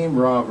and Team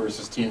Raw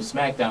versus Team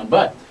SmackDown.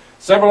 But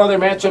several other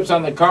matchups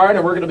on the card,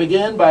 and we're going to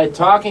begin by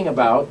talking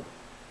about...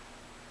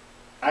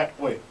 I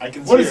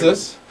can see What is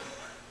this?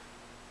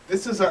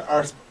 This is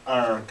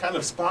our kind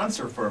of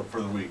sponsor for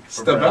the week.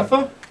 for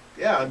Stabetha?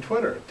 Yeah, on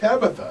Twitter.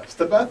 Tabitha.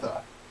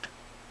 Stabetha.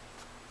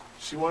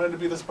 She wanted to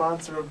be the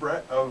sponsor of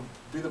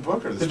Be the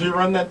Booker. Did you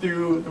run that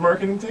through the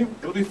marketing team?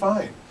 It'll be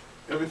fine.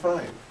 It'll be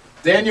fine.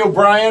 Daniel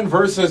Bryan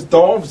versus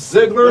Dolph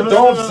Ziggler. No,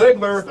 Dolph no.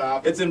 Ziggler,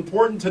 Stop. it's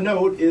important to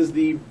note, is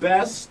the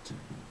best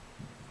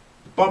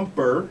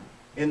bumper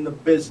in the Who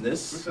business.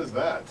 says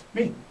that?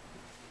 Me. Why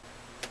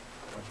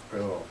don't you put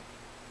a little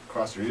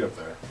cross your eat up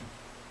there?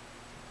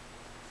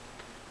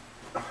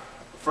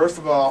 First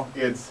of all,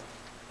 it's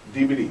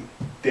DVD.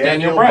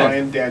 Daniel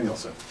Bryan.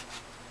 Danielson.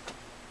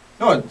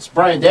 No, it's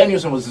Bryan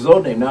Danielson was his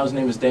old name. Now his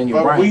name is Daniel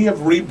But Bryan. we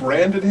have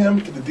rebranded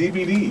him to the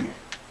DVD.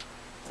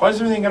 Why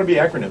does everything got to be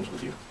acronyms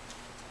with you?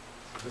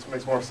 This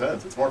makes more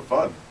sense. It's more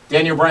fun.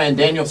 Daniel Bryan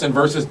Danielson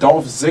versus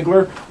Dolph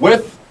Ziggler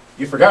with,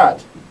 you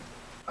forgot.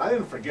 I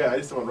didn't forget. I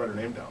just don't want to write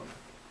her name down.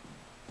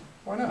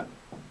 Why not?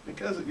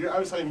 Because you're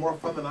obviously having more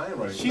fun than I am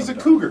writing She's a stuff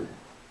down. cougar.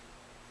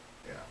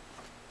 Yeah.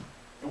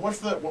 And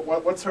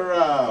what's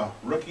her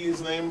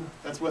rookie's name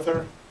that's with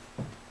her?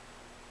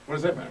 What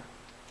does that matter?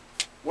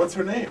 What's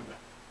her name?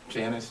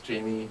 Janice,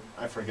 Jamie,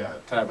 I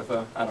forgot.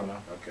 Tabitha, I don't know.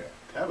 Okay.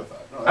 Tabitha.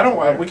 No, I don't.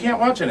 that's We can't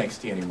watch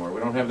NXT anymore. We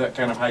don't have that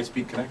kind of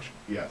high-speed connection.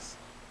 Yes.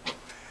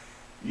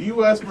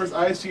 U.S.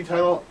 versus IC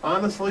title,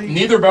 honestly,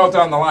 Neither belt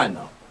on the line,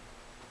 though.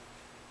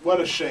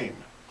 what a shame.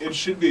 It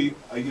should be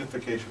a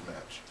unification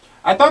match.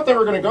 I thought they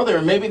were going to go there,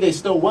 and maybe they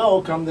still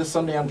will come this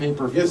Sunday on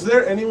pay-per-view. Is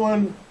there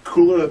anyone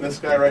cooler than this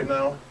guy right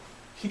now?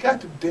 He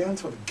got to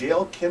dance with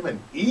Gail Kim and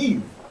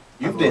Eve.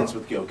 You've danced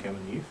with Gail Kim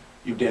and Eve.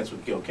 You've danced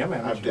with Gail Kim,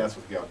 haven't I've you? danced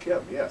with Gail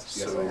Kim, yes.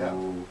 Yes, I have.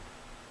 So,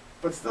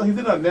 But still, he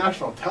did it on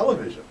national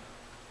television.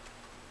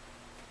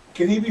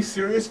 Can he be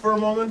serious for a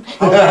moment?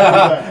 How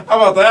about How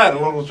about that?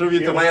 A little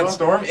tribute You to know? Lance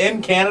Storm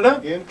in Canada.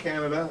 that? In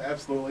Canada,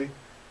 absolutely.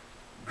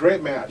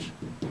 Great match.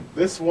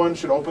 This one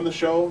should open the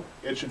show.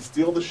 It should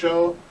steal the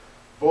show.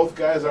 Both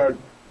guys are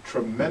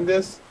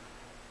tremendous.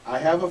 I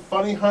have a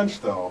funny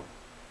hunch, though,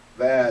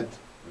 that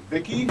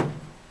Vicky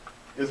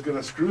is going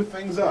to screw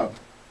things up.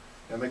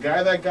 And the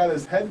guy that got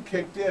his head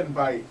kicked in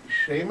by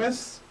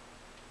Sheamus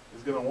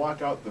is going to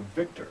walk out the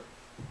victor.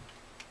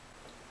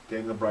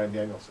 Daniel Bryan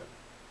Danielson.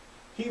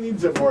 He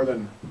needs it more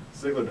than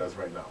Ziggler does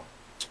right now.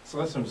 So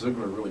last time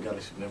Ziggler really got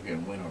a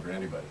significant win over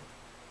anybody.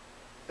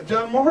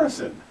 John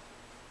Morrison.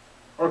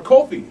 Or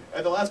Kofi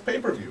at the last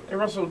pay-per-view. They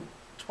wrestled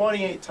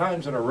 28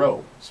 times in a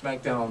row.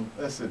 SmackDown.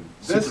 Listen,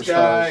 this Superstars.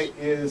 guy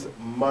is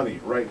money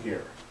right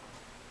here.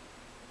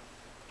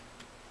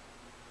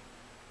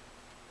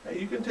 Hey,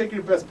 you can take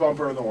your best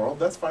bumper in the world.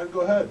 That's fine.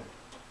 Go ahead.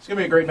 It's going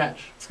to be a great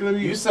match. It's going to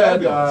be You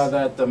said fabulous.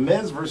 that the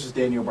Miz versus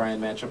Daniel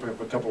Bryan matchup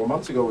a couple of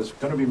months ago was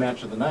going to be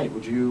match of the night.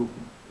 Would you?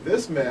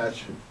 This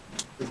match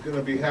is going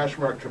to be hash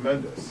mark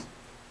tremendous.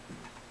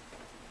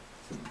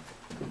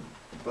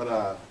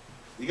 But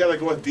you got to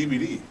go with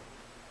DVD.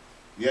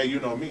 Yeah, you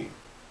know me.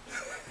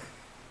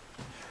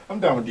 I'm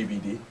down with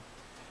DVD.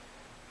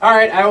 All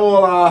right, I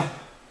will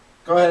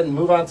go ahead and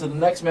move on to the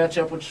next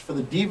matchup, which is for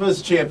the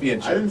Divas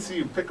Championship. I didn't see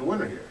you pick a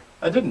winner here.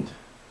 I didn't.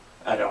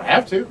 I don't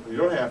have to. You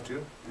don't have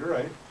to. You're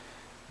right.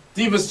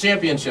 Divas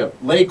Championship.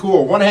 Lay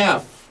Cool, one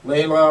half.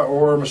 Layla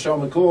or Michelle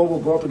McCool will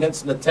go up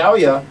against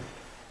Natalya.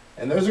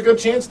 And there's a good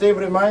chance,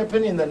 David, in my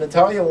opinion, that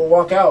Natalya will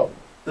walk out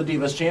the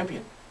Divas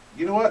Champion.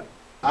 You know what?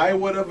 I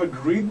would have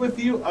agreed with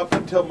you up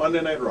until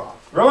Monday Night Raw.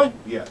 Really?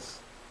 Yes.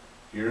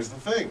 Here's the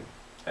thing.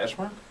 Hash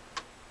mark?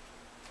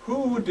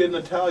 Who did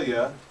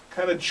Natalya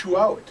kind of chew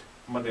out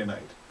Monday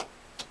night?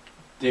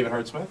 David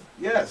Hart Smith?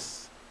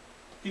 Yes.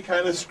 He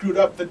kind of screwed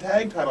up the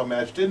tag title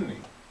match, didn't he?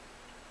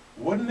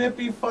 Wouldn't it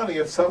be funny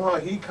if somehow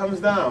he comes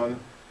down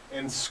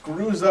and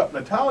screws up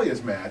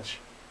Natalya's match,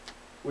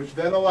 which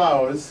then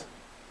allows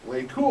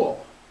Lay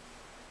Cool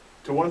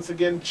to once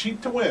again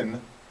cheat to win,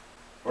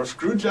 or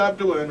screw job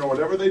to win, or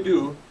whatever they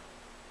do,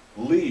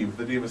 leave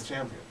the Divas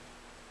Champion?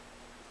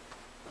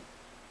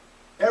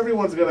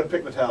 Everyone's going to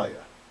pick Natalya.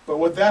 But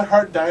with that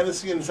Hart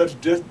Dynasty in such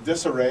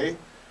disarray,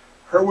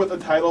 her with the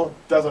title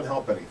doesn't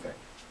help anything.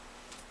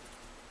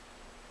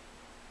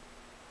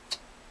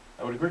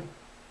 I would agree.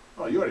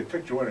 Oh, you already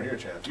picked your winner here,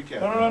 champ. You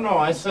can't. No.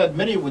 I said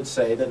many would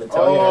say that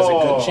Natalya has a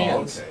good Oh,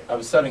 chance. okay. I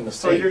was setting the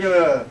So stage. you're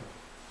gonna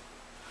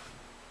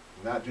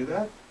not do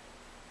that?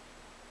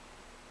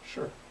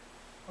 Sure.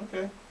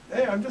 Okay.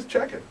 Hey, I'm just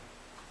checking.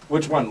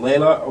 Which one,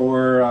 Layla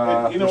or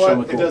And you know Michelle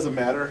what? McCool? It doesn't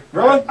matter.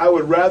 Really? I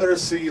would rather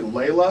see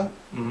Layla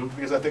Mm-hmm.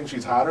 because I think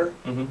she's hotter.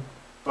 Mm-hmm.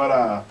 But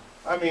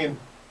I mean,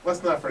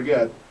 let's not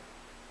forget,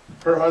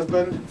 her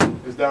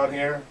husband is down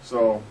here.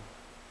 So,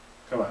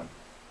 come on.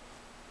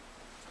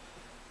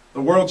 The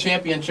World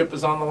Championship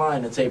is on the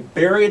line. It's a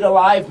buried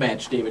alive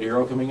match, David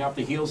Hero, coming off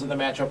the heels of the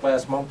matchup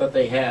last month that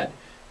they had.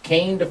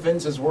 Kane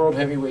defends his World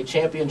Heavyweight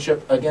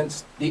Championship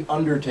against The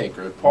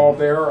Undertaker. Paul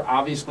Bearer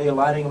obviously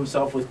aligning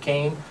himself with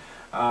Kane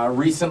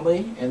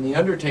recently in The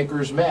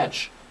Undertaker's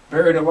match.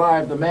 Buried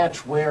alive, the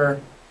match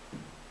where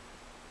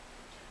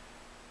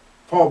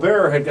Paul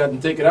Bearer had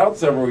gotten taken out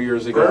several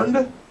years ago.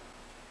 Burned?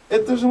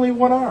 There's only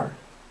one R.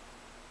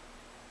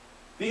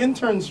 The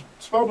interns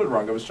spelled it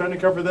wrong. I was trying to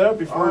cover that up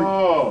before.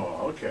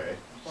 Oh, okay.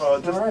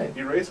 Well, just All right.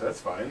 erase it. That's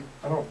fine.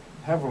 I don't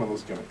have one of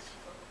those gimmicks.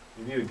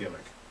 You need a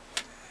gimmick.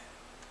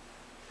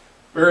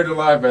 Buried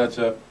Alive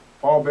matchup.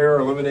 Paul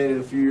Bearer eliminated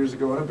a few years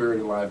ago in a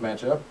Buried Alive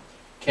matchup.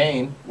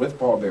 Kane, with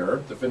Paul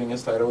Bearer, defending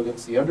his title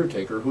against The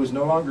Undertaker, who is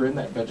no longer in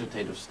that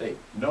vegetative state.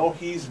 No,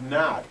 he's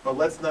not. But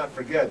let's not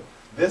forget,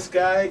 this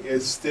guy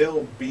is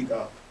still beat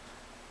up.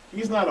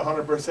 He's not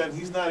 100%.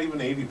 He's not even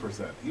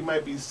 80%. He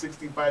might be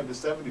 65 to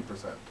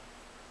 70%.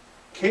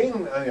 Kane,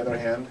 on the other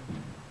hand,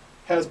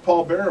 has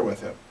Paul Bearer with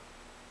him.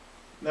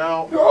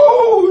 Now,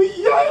 Oh,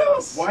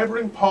 yes! why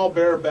bring Paul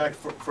Bearer back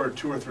for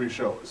 2 or 3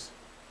 shows?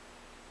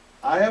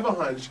 I have a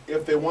hunch,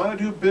 if they want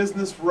to do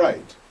business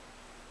right,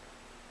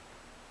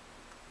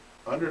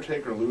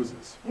 Undertaker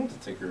loses. I want to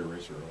take your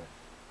eraser away.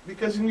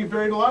 Because he's going to be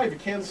buried alive. You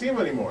can't see him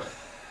anymore.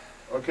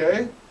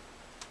 Okay?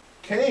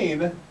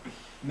 Kane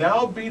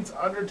now beats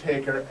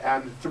Undertaker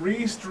on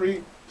 3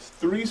 straight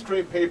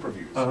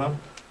pay-per-views. Uh-huh.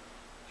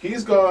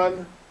 He's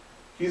gone.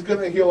 He's going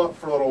to heal up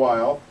for a little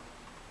while.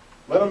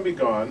 Let him be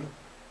gone.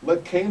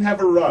 Let Kane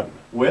have a run.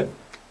 With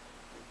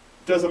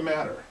Doesn't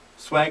matter.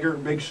 Swagger,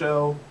 Big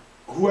Show.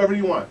 Whoever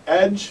you want.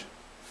 Edge,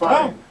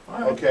 fine. Oh, all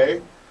right.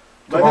 Okay?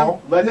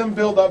 Cabal? Let him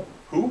build up.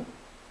 Who?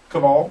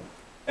 Cabal,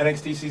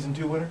 NXT Season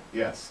 2 winner.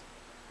 Yes.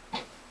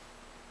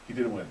 He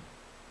didn't win.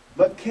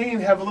 Let Kane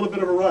have a little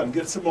bit of a run,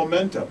 get some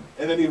momentum,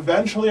 and then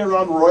eventually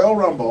around Royal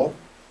Rumble,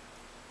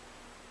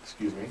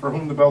 excuse me, For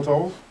whom the bell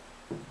tolls.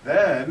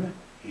 then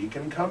he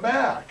can come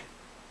back.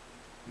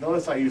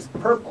 Notice I used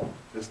purple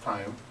this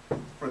time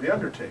for The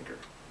Undertaker.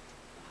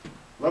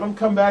 Let him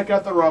come back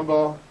at the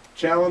Rumble,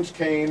 challenge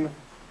Kane.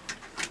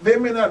 They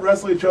may not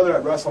wrestle each other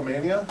at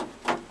WrestleMania,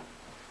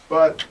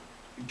 but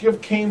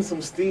give Kane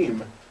some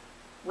steam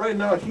right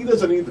now he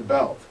doesn't need the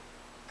belt.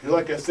 'Cause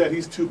like I said,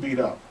 he's too beat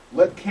up.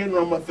 Let Kane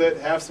run with it,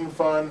 have some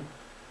fun.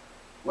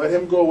 Let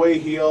him go away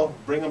heel,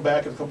 bring him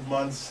back in a couple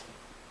months,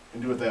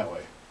 and do it that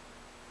way.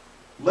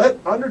 Let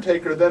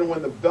Undertaker then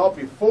win the belt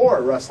before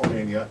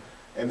WrestleMania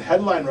and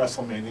headline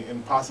WrestleMania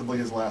and possibly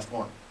his last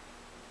one.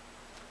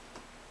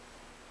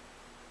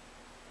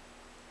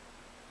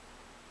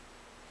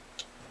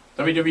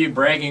 WWE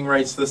bragging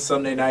rights this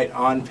Sunday night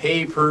on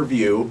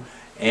pay-per-view,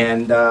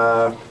 and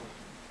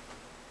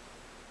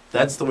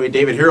that's the way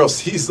David Hero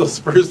sees those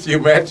first few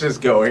matches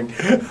going.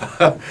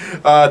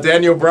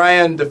 Daniel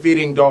Bryan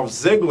defeating Dolph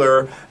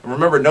Ziggler. And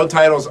remember, no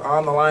titles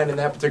on the line in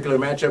that particular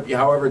matchup.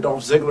 However,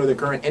 Dolph Ziggler, the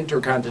current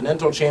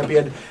Intercontinental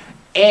Champion,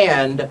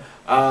 and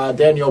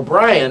Daniel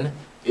Bryan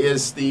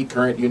is the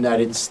current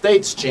United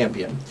States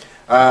Champion.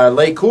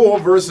 Lay Cool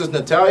versus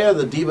Natalya.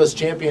 The Divas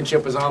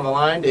Championship is on the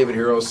line. David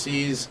Hero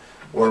sees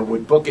or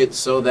would book it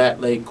so that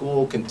Lay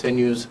Cool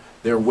continues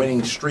their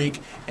winning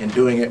streak and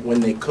doing it when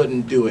they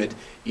couldn't do it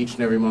each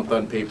and every month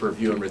on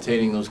pay-per-view and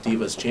retaining those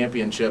Divas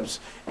Championships.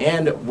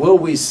 And will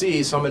we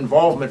see some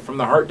involvement from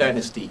the Hart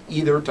Dynasty,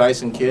 either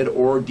Tyson Kidd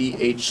or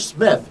D.H.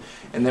 Smith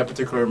in that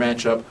particular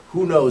matchup?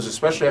 Who knows,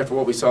 especially after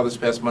what we saw this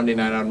past Monday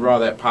night on Raw,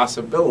 that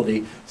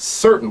possibility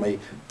certainly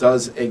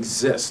does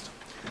exist.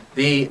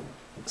 The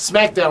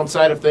SmackDown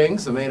side of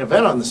things, the main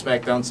event on the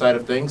SmackDown side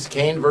of things,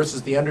 Kane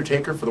versus The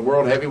Undertaker for the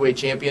World Heavyweight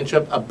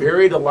Championship, a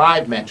buried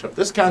alive matchup.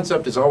 This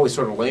concept is always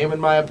sort of lame in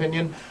my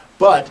opinion,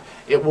 but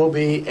it will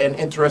be an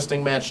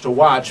interesting match to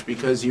watch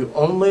because you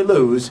only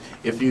lose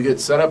if you get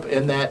set up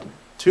in that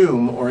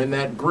tomb or in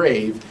that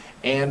grave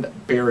and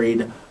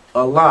buried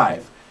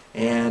alive.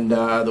 And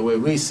the way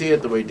we see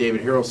it, the way David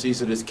Hero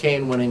sees it, is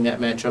Kane winning that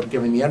matchup,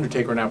 giving The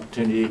Undertaker an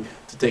opportunity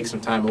to take some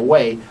time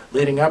away,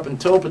 leading up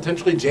until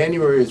potentially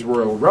January's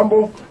Royal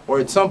Rumble, or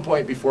at some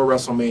point before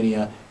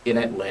WrestleMania in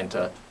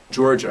Atlanta,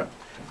 Georgia.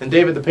 And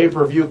David, the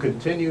pay-per-view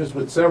continues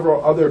with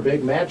several other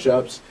big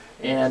matchups,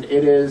 and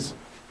it is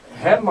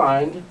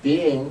headlined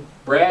being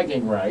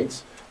bragging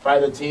rights by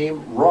the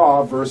team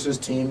Raw versus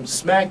Team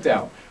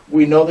SmackDown.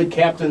 We know the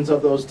captains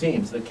of those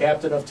teams. The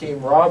captain of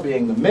Team Raw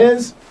being The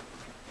Miz,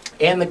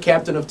 and the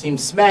captain of Team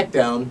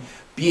SmackDown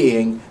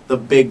being The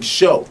Big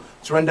Show.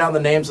 Let's run down the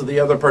names of the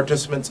other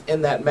participants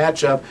in that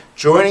matchup.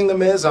 Joining The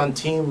Miz on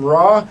Team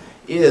Raw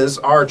is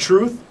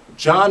R-Truth,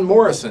 John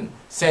Morrison,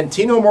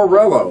 Santino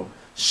Morello,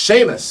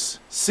 Sheamus,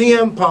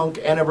 CM Punk,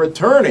 and a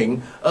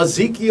returning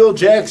Ezekiel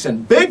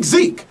Jackson. Big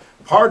Zeke,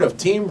 part of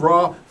Team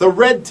Raw, the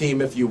red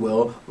team, if you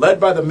will, led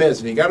by The Miz.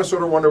 And you got to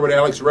sort of wonder what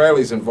Alex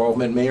Riley's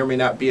involvement may or may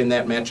not be in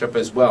that matchup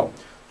as well.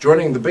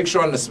 Joining The Big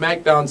Show on the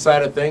SmackDown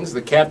side of things,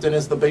 the captain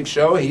is The Big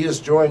Show. He is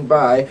joined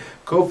by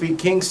Kofi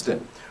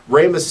Kingston,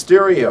 Rey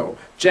Mysterio,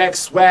 Jack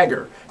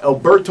Swagger,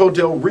 Alberto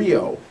Del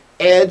Rio,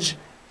 Edge,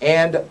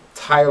 and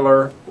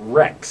Tyler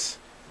Rex.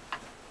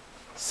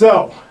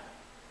 So,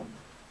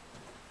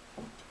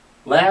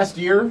 last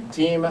year,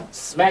 Team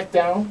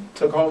SmackDown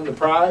took home the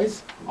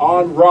prize.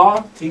 On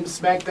Raw, Team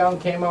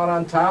SmackDown came out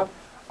on top.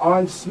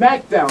 On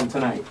SmackDown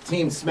tonight,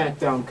 Team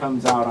SmackDown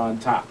comes out on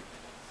top.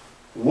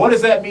 What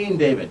does that mean,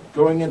 David?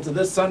 Going into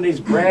this Sunday's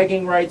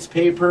bragging rights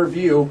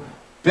pay-per-view,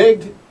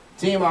 big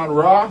team on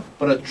Raw,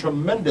 but a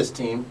tremendous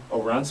team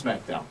over on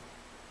SmackDown.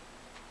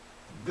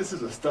 This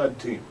is a stud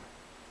team.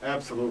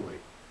 Absolutely.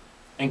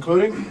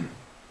 Including?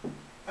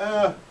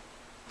 They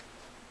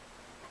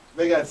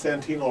got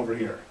Santino over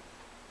here.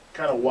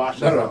 Kind of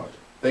washed out.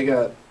 They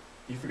got,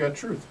 you forgot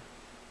Truth.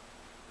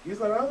 He's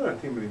not on their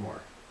team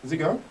anymore. Is he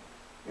gone?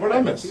 What did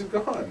I miss? He's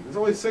gone. It's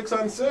only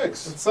 6-on-6.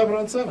 It's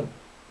 7-on-7.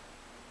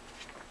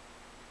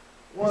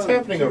 What's 1,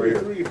 happening 2, over here?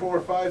 3,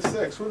 4, 5,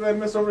 6. Who did I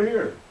miss over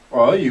here?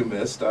 Well, you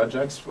missed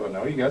Jack.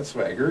 No, you got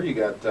Swagger. You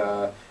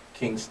got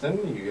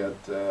Kingston. You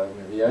got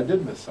maybe I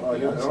did miss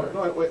something. Oh, yeah,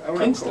 no, wait, I don't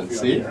Kingston. have Kofi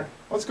See, on here.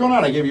 what's going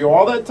on? I gave you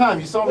all that time.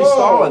 You saw me Whoa,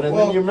 stalling, and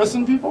well, then you're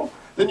missing people.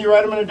 Then you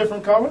write them in a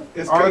different color.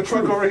 Is Our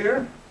Quick over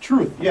here?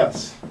 Truth,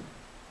 yes.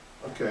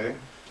 Okay.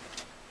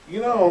 You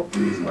know,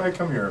 That's why I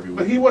come here every week.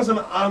 but he wasn't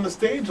on the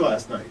stage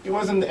last night. He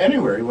wasn't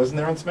anywhere. He wasn't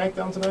there on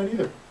SmackDown tonight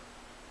either.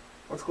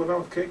 What's going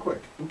on with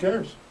K-Quick? Who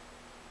cares?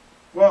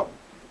 Well,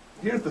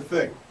 here's the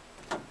thing.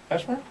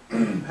 Hashmark?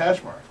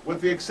 Hashmark.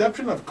 With the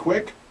exception of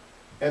Quick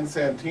and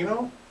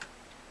Santino,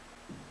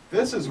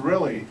 this is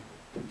really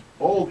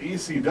old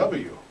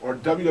ECW or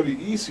WWE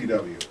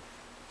ECW.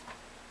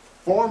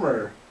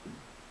 Former,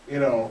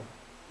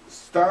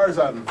 stars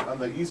on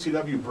the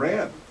ECW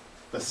brand,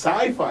 the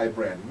sci-fi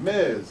brand,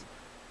 Miz,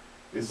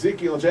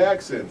 Ezekiel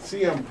Jackson,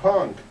 CM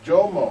Punk,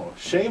 Jomo,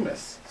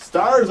 Sheamus,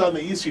 stars on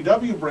the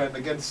ECW brand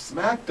against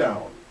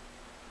SmackDown.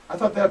 I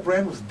thought that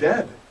brand was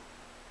dead.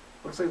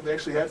 Looks like they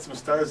actually had some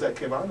stars that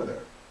came out of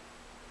there.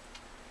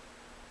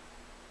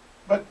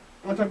 But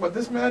you want to talk about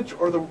this match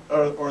or the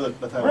title We're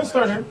gonna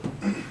start match?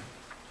 here.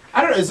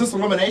 I don't know. Is this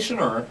elimination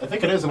or I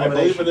think it is I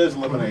elimination. believe it is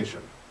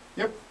elimination.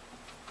 Yep.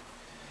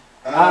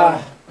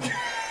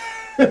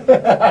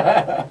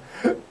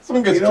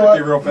 Someone gets You know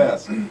tricky what? real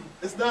fast.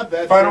 It's not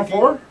that Final tricky.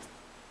 four?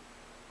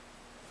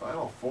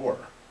 Final four.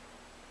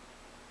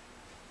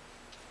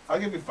 I'll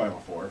give you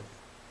final four.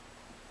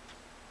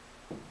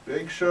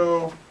 Big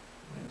Show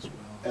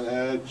and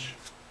Edge.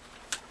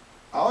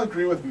 I'll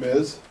agree with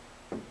Miz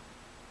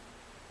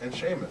and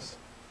Sheamus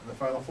in the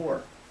Final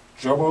Four.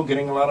 Jobo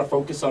getting a lot of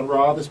focus on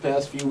Raw this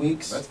past few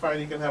weeks. That's fine.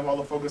 He can have all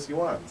the focus he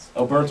wants.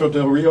 Alberto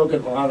Del Rio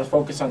getting a lot of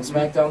focus on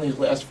SmackDown these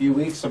last few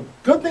weeks. The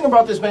good thing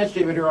about this match,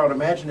 David, here I would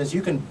imagine, is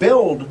you can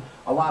build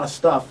a lot of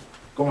stuff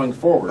going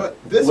forward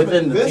But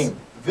within the team.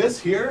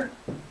 This here,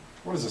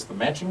 What is this, the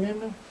matching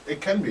game now?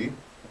 it can be.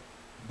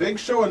 Big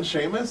Show and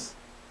Sheamus,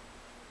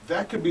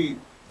 that could be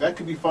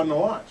fun to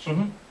watch.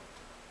 Mm-hmm.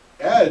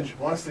 Edge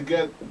wants to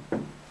get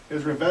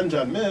his revenge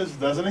on Miz,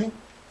 doesn't he?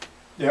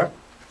 Yeah.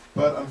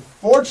 But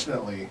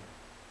unfortunately,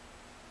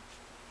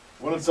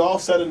 when it's all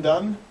said and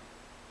done,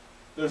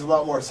 there's a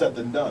lot more said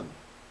than done.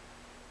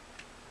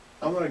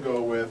 I'm going to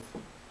go with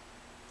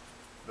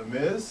The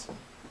Miz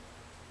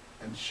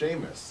and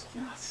Sheamus.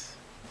 Yes.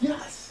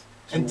 Yes.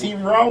 And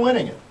Team Raw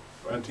winning it.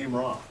 And Team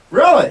Raw.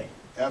 Really?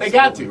 Absolutely. They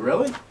got to,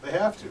 really? They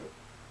have to.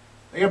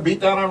 They got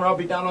beat down on Raw,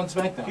 beat down on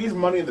SmackDown. He's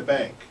Money in the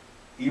Bank.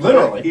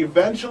 Literally.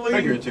 Eventually,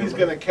 Figuratively. he's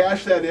going to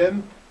cash that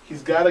in.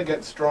 He's got to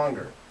get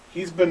stronger.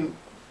 He's been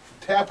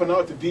tapping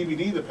out to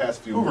DVD the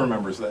past few Who weeks.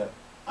 remembers that?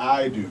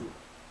 I do.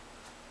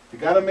 You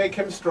got to make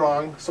him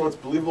strong so it's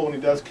believable when he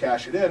does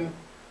cash it in,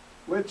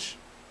 which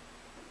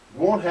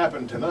won't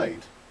happen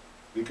tonight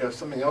because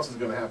something else is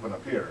going to happen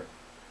up here.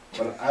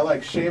 But I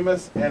like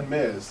Sheamus and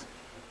Miz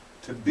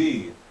to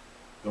be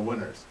the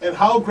winners. And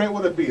how great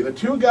would it be? The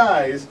two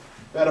guys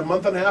that a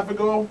month and a half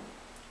ago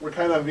were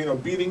kind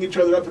of, beating each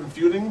other up and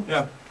feuding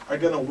Yeah. are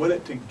going to win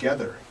it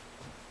together.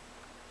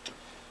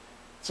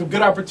 Some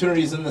good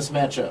opportunities in this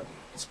matchup,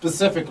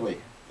 specifically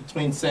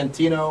between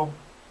Santino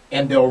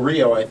and Del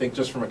Rio, I think,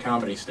 just from a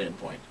comedy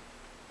standpoint.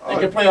 They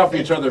could play off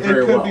each other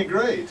very well. It could be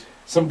great.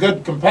 Some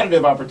good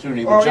competitive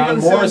opportunity with Or John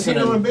even Morrison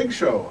Santino and and Big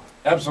Show.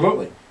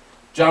 absolutely,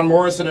 John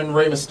Morrison and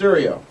Rey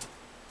Mysterio,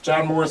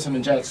 John Morrison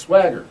and Jack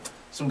Swagger.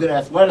 Some good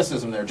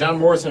athleticism there. John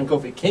Morrison and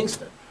Kofi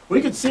Kingston. We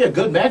could see a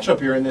good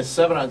matchup here in this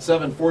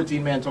 7-on-7,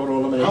 14-man total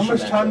elimination. How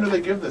much time matchup. do they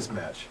give this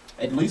match?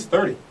 At least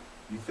 30.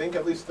 You think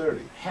at least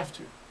 30? Have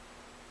to.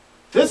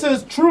 This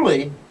is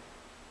truly.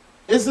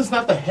 Is this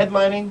not the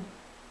headlining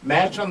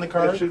match on the It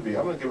card? should be.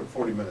 I'm going to give it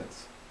 40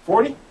 minutes.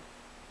 40?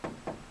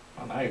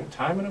 Oh, now you're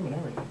timing them and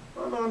everything.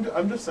 Oh, no,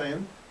 I'm just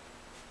saying.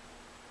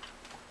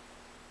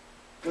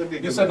 Gonna be a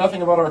You good said match.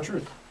 nothing about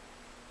R-Truth.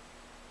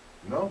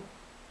 No?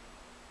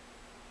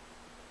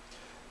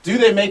 Do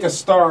they make a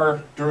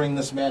star during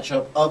this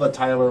matchup of a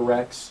Tyler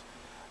Rex,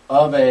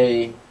 of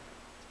a...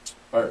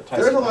 Or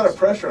Tyson There's a lot Rex? of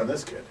pressure on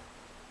this kid.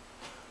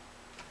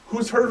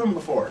 Who's heard of him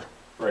before?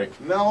 Right.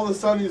 Now all of a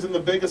sudden he's in the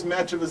biggest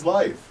match of his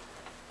life.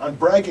 On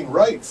bragging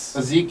rights.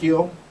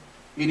 Ezekiel,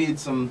 he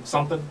needs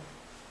something.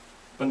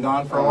 Been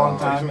gone for a long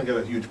He's time. going to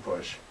get a huge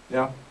push.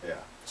 Yeah. Yeah.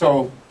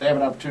 So they have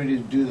an opportunity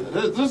to do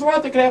that. There's a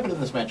lot that could happen in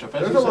this matchup.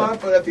 As There's you a said.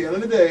 lot, but at the end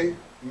of the day,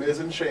 Miz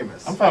and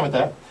Sheamus. I'm fine with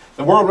that.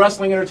 The World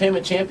Wrestling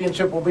Entertainment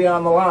Championship will be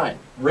on the line.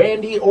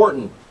 Randy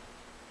Orton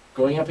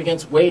going up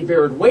against Wade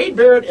Barrett. Wade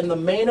Barrett in the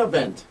main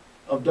event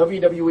of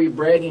WWE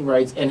bragging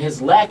rights, and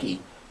his lackey,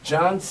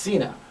 John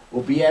Cena,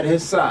 will be at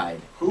his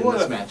side Who in would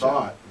this have matchup.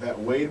 thought that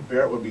Wade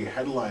Barrett would be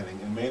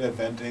headlining and main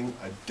eventing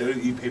a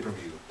WWE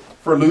pay-per-view?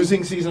 For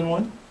losing season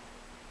 1?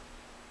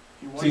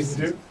 He won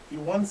Season 2? He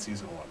won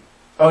season 1.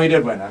 Oh, he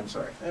did win. I'm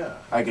sorry. Yeah.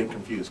 I get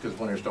confused because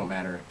winners don't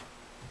matter.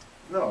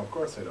 No, of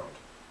course they don't.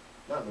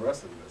 Not in the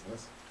rest of the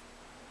business.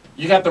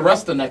 You got the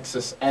rest of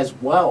Nexus as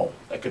well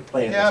that could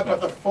play in Yeah, this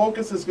but the matchup.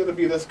 focus is going to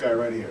be this guy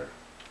right here,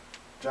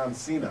 John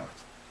Cena.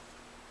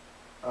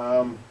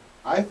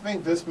 I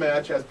think this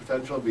match has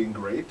potential of being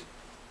great.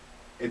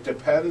 It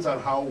depends on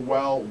how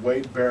well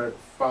Wade Barrett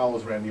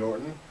follows Randy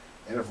Orton,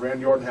 and if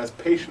Randy Orton has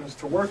patience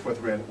to work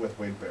with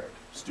Wade Barrett.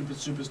 Stupid,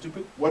 stupid,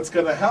 stupid. What's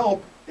going to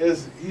help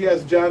is he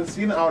has John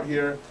Cena out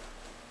here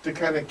to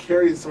kind of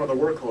carry some of the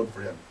workload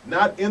for him.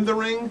 Not in the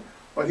ring,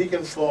 but he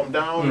can slow him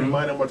down, Mhm.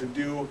 remind him what to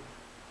do.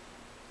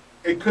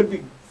 It could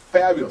be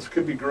fabulous. It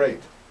could be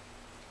great.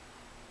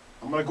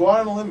 I'm going to go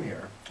out on a limb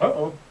here.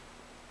 Uh-oh.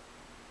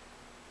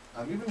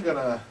 I'm even going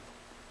to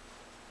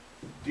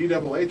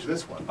DHH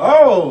this one.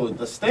 Oh,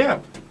 the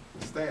stamp.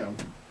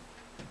 Stamp.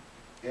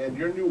 And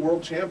your new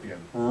world champion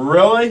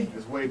Really?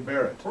 is Wade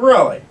Barrett.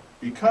 Really?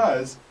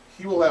 Because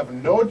he will have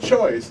no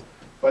choice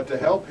but to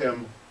help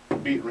him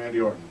beat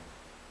Randy Orton.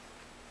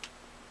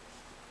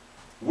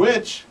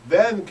 Which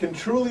then can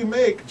truly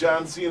make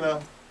John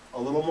Cena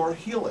a little more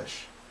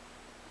heelish.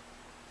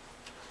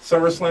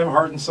 SummerSlam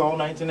Heart and Soul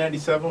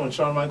 1997 when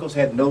Shawn Michaels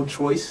had no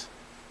choice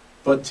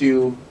but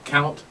to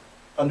count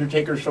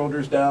Undertaker's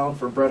shoulders down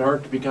for Bret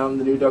Hart to become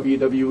the new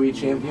WWE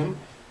champion.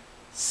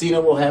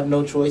 Cena will have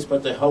no choice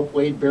but to help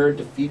Wade Barrett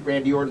defeat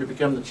Randy Orton to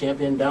become the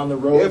champion down the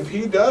road. If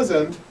he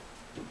doesn't,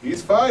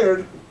 he's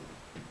fired.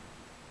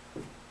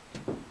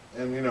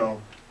 And,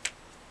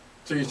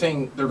 So you're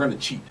saying they're going to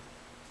cheat?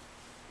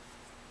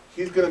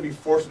 he's going to be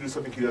forced to do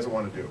something he doesn't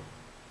want to do.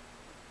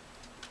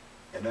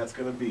 And that's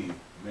going to be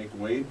make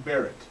Wade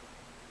Barrett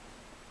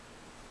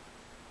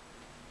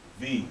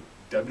the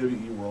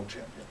WWE World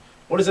Champion.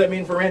 What does that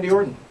mean for Randy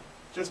Orton?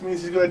 Just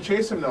means he's going to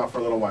chase him now for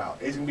a little while.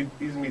 He's going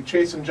to be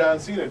chasing John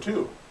Cena,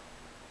 too.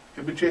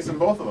 He'll be chasing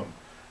both of them.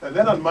 And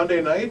then on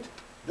Monday night,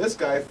 this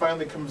guy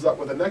finally comes up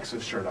with a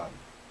Nexus shirt on.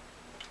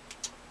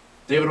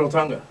 David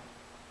Otunga.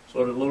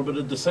 So a little bit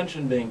of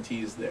dissension being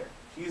teased there.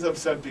 He's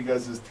upset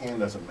because his tan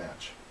doesn't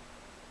match.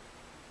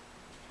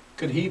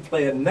 Could he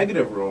play a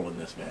negative role in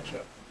this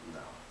matchup?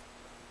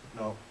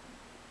 No.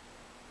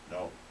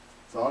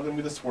 It's all going to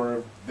be the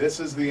swerve. This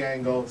is the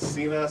angle.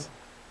 Cena's.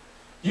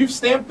 You've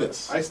stamped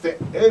this.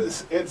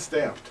 It's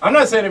stamped. I'm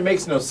not saying it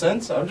makes no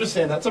sense. I'm just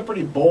saying that's a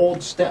pretty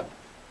bold step.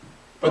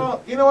 But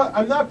Well, you know what?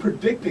 I'm not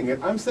predicting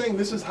it. I'm saying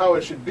this is how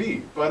it should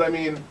be. But, I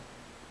mean,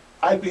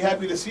 I'd be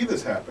happy to see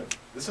this happen.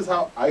 This is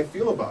how I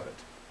feel about it.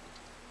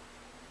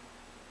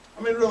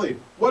 I mean, really,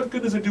 what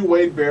good does it do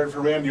Wade Barrett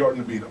for Randy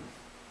Orton to beat him?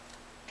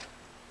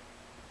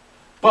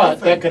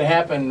 But that could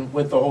happen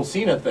with the whole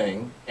Cena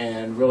thing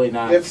and really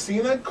not. If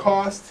Cena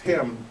costs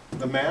him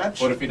the match,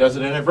 What if he does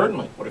it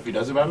inadvertently? What if he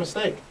does it by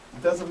mistake?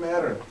 it doesn't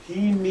matter.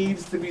 He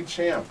needs to be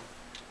champ.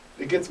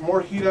 It gets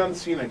more heat on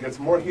Cena, it gets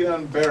more heat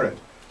on Barrett.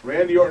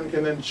 Randy Orton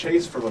can then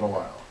chase for a little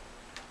while.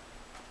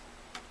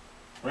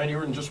 Randy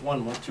Orton just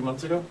won, what, 2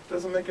 months ago?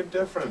 Doesn't make a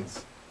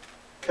difference.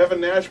 Kevin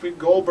Nash beat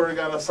Goldberg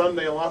on a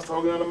Sunday and lost to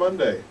Hogan on a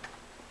Monday.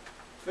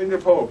 Finger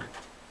poke.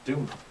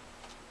 Doom.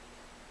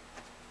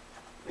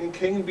 And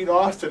King beat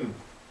Austin.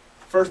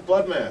 First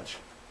blood match.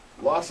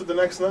 Lost it the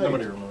next night.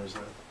 Nobody remembers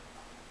that.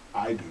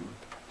 I do.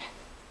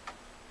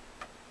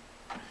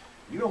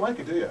 You don't like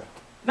it, do you?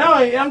 No,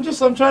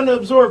 I'm trying to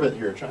absorb it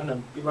here, trying to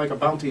be like a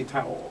bounty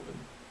towel and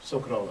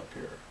soak it all up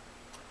here.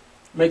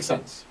 Makes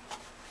sense.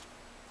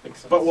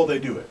 But will they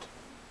do it?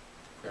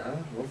 Yeah,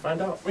 we'll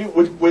find out. I mean,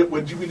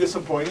 would you be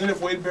disappointed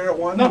if Wade Barrett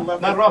won? No,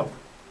 not at all.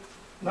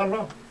 Not at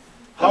all.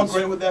 How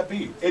great would that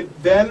be?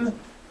 It then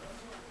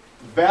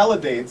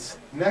validates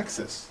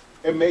Nexus.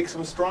 It makes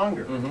him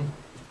stronger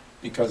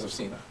Because of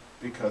Cena.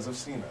 because of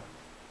Cena.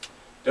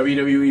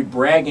 WWE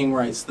bragging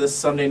rights this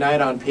Sunday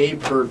night on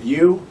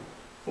pay-per-view.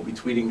 We'll be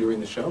tweeting during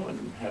the show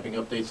and having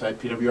updates at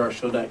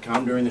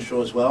pwrshow.com during the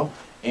show as well.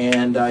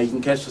 And you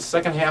can catch the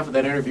second half of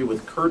that interview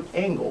with Kurt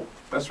Angle,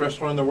 best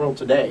wrestler in the world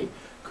today.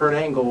 Kurt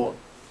Angle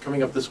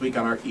coming up this week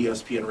on our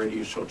ESPN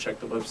radio show. Check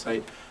the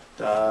website,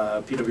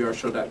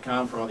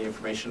 pwrshow.com, for all the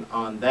information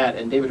on that.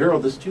 And David Hurl,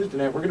 this Tuesday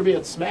night, we're going to be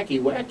at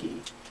Smacky Wacky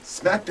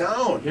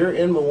SmackDown. here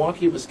in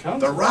Milwaukee, Wisconsin.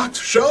 The Rock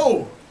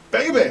Show,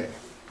 baby.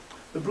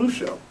 The Blue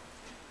Show.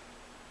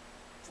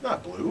 It's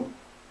not blue.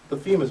 The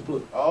theme is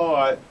blue.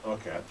 Oh,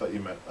 okay. I thought you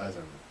meant as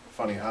in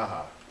funny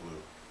haha blue.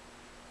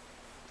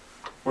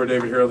 For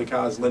David Hurl, the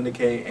cause, Linda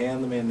Kay,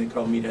 and the man they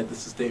call Meathead,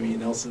 this is Dameon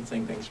Nelson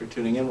saying thanks for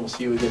tuning in. We'll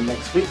see you again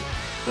next week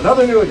with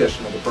another new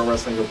edition of the Pro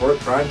Wrestling Report,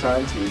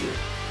 Primetime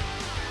TV.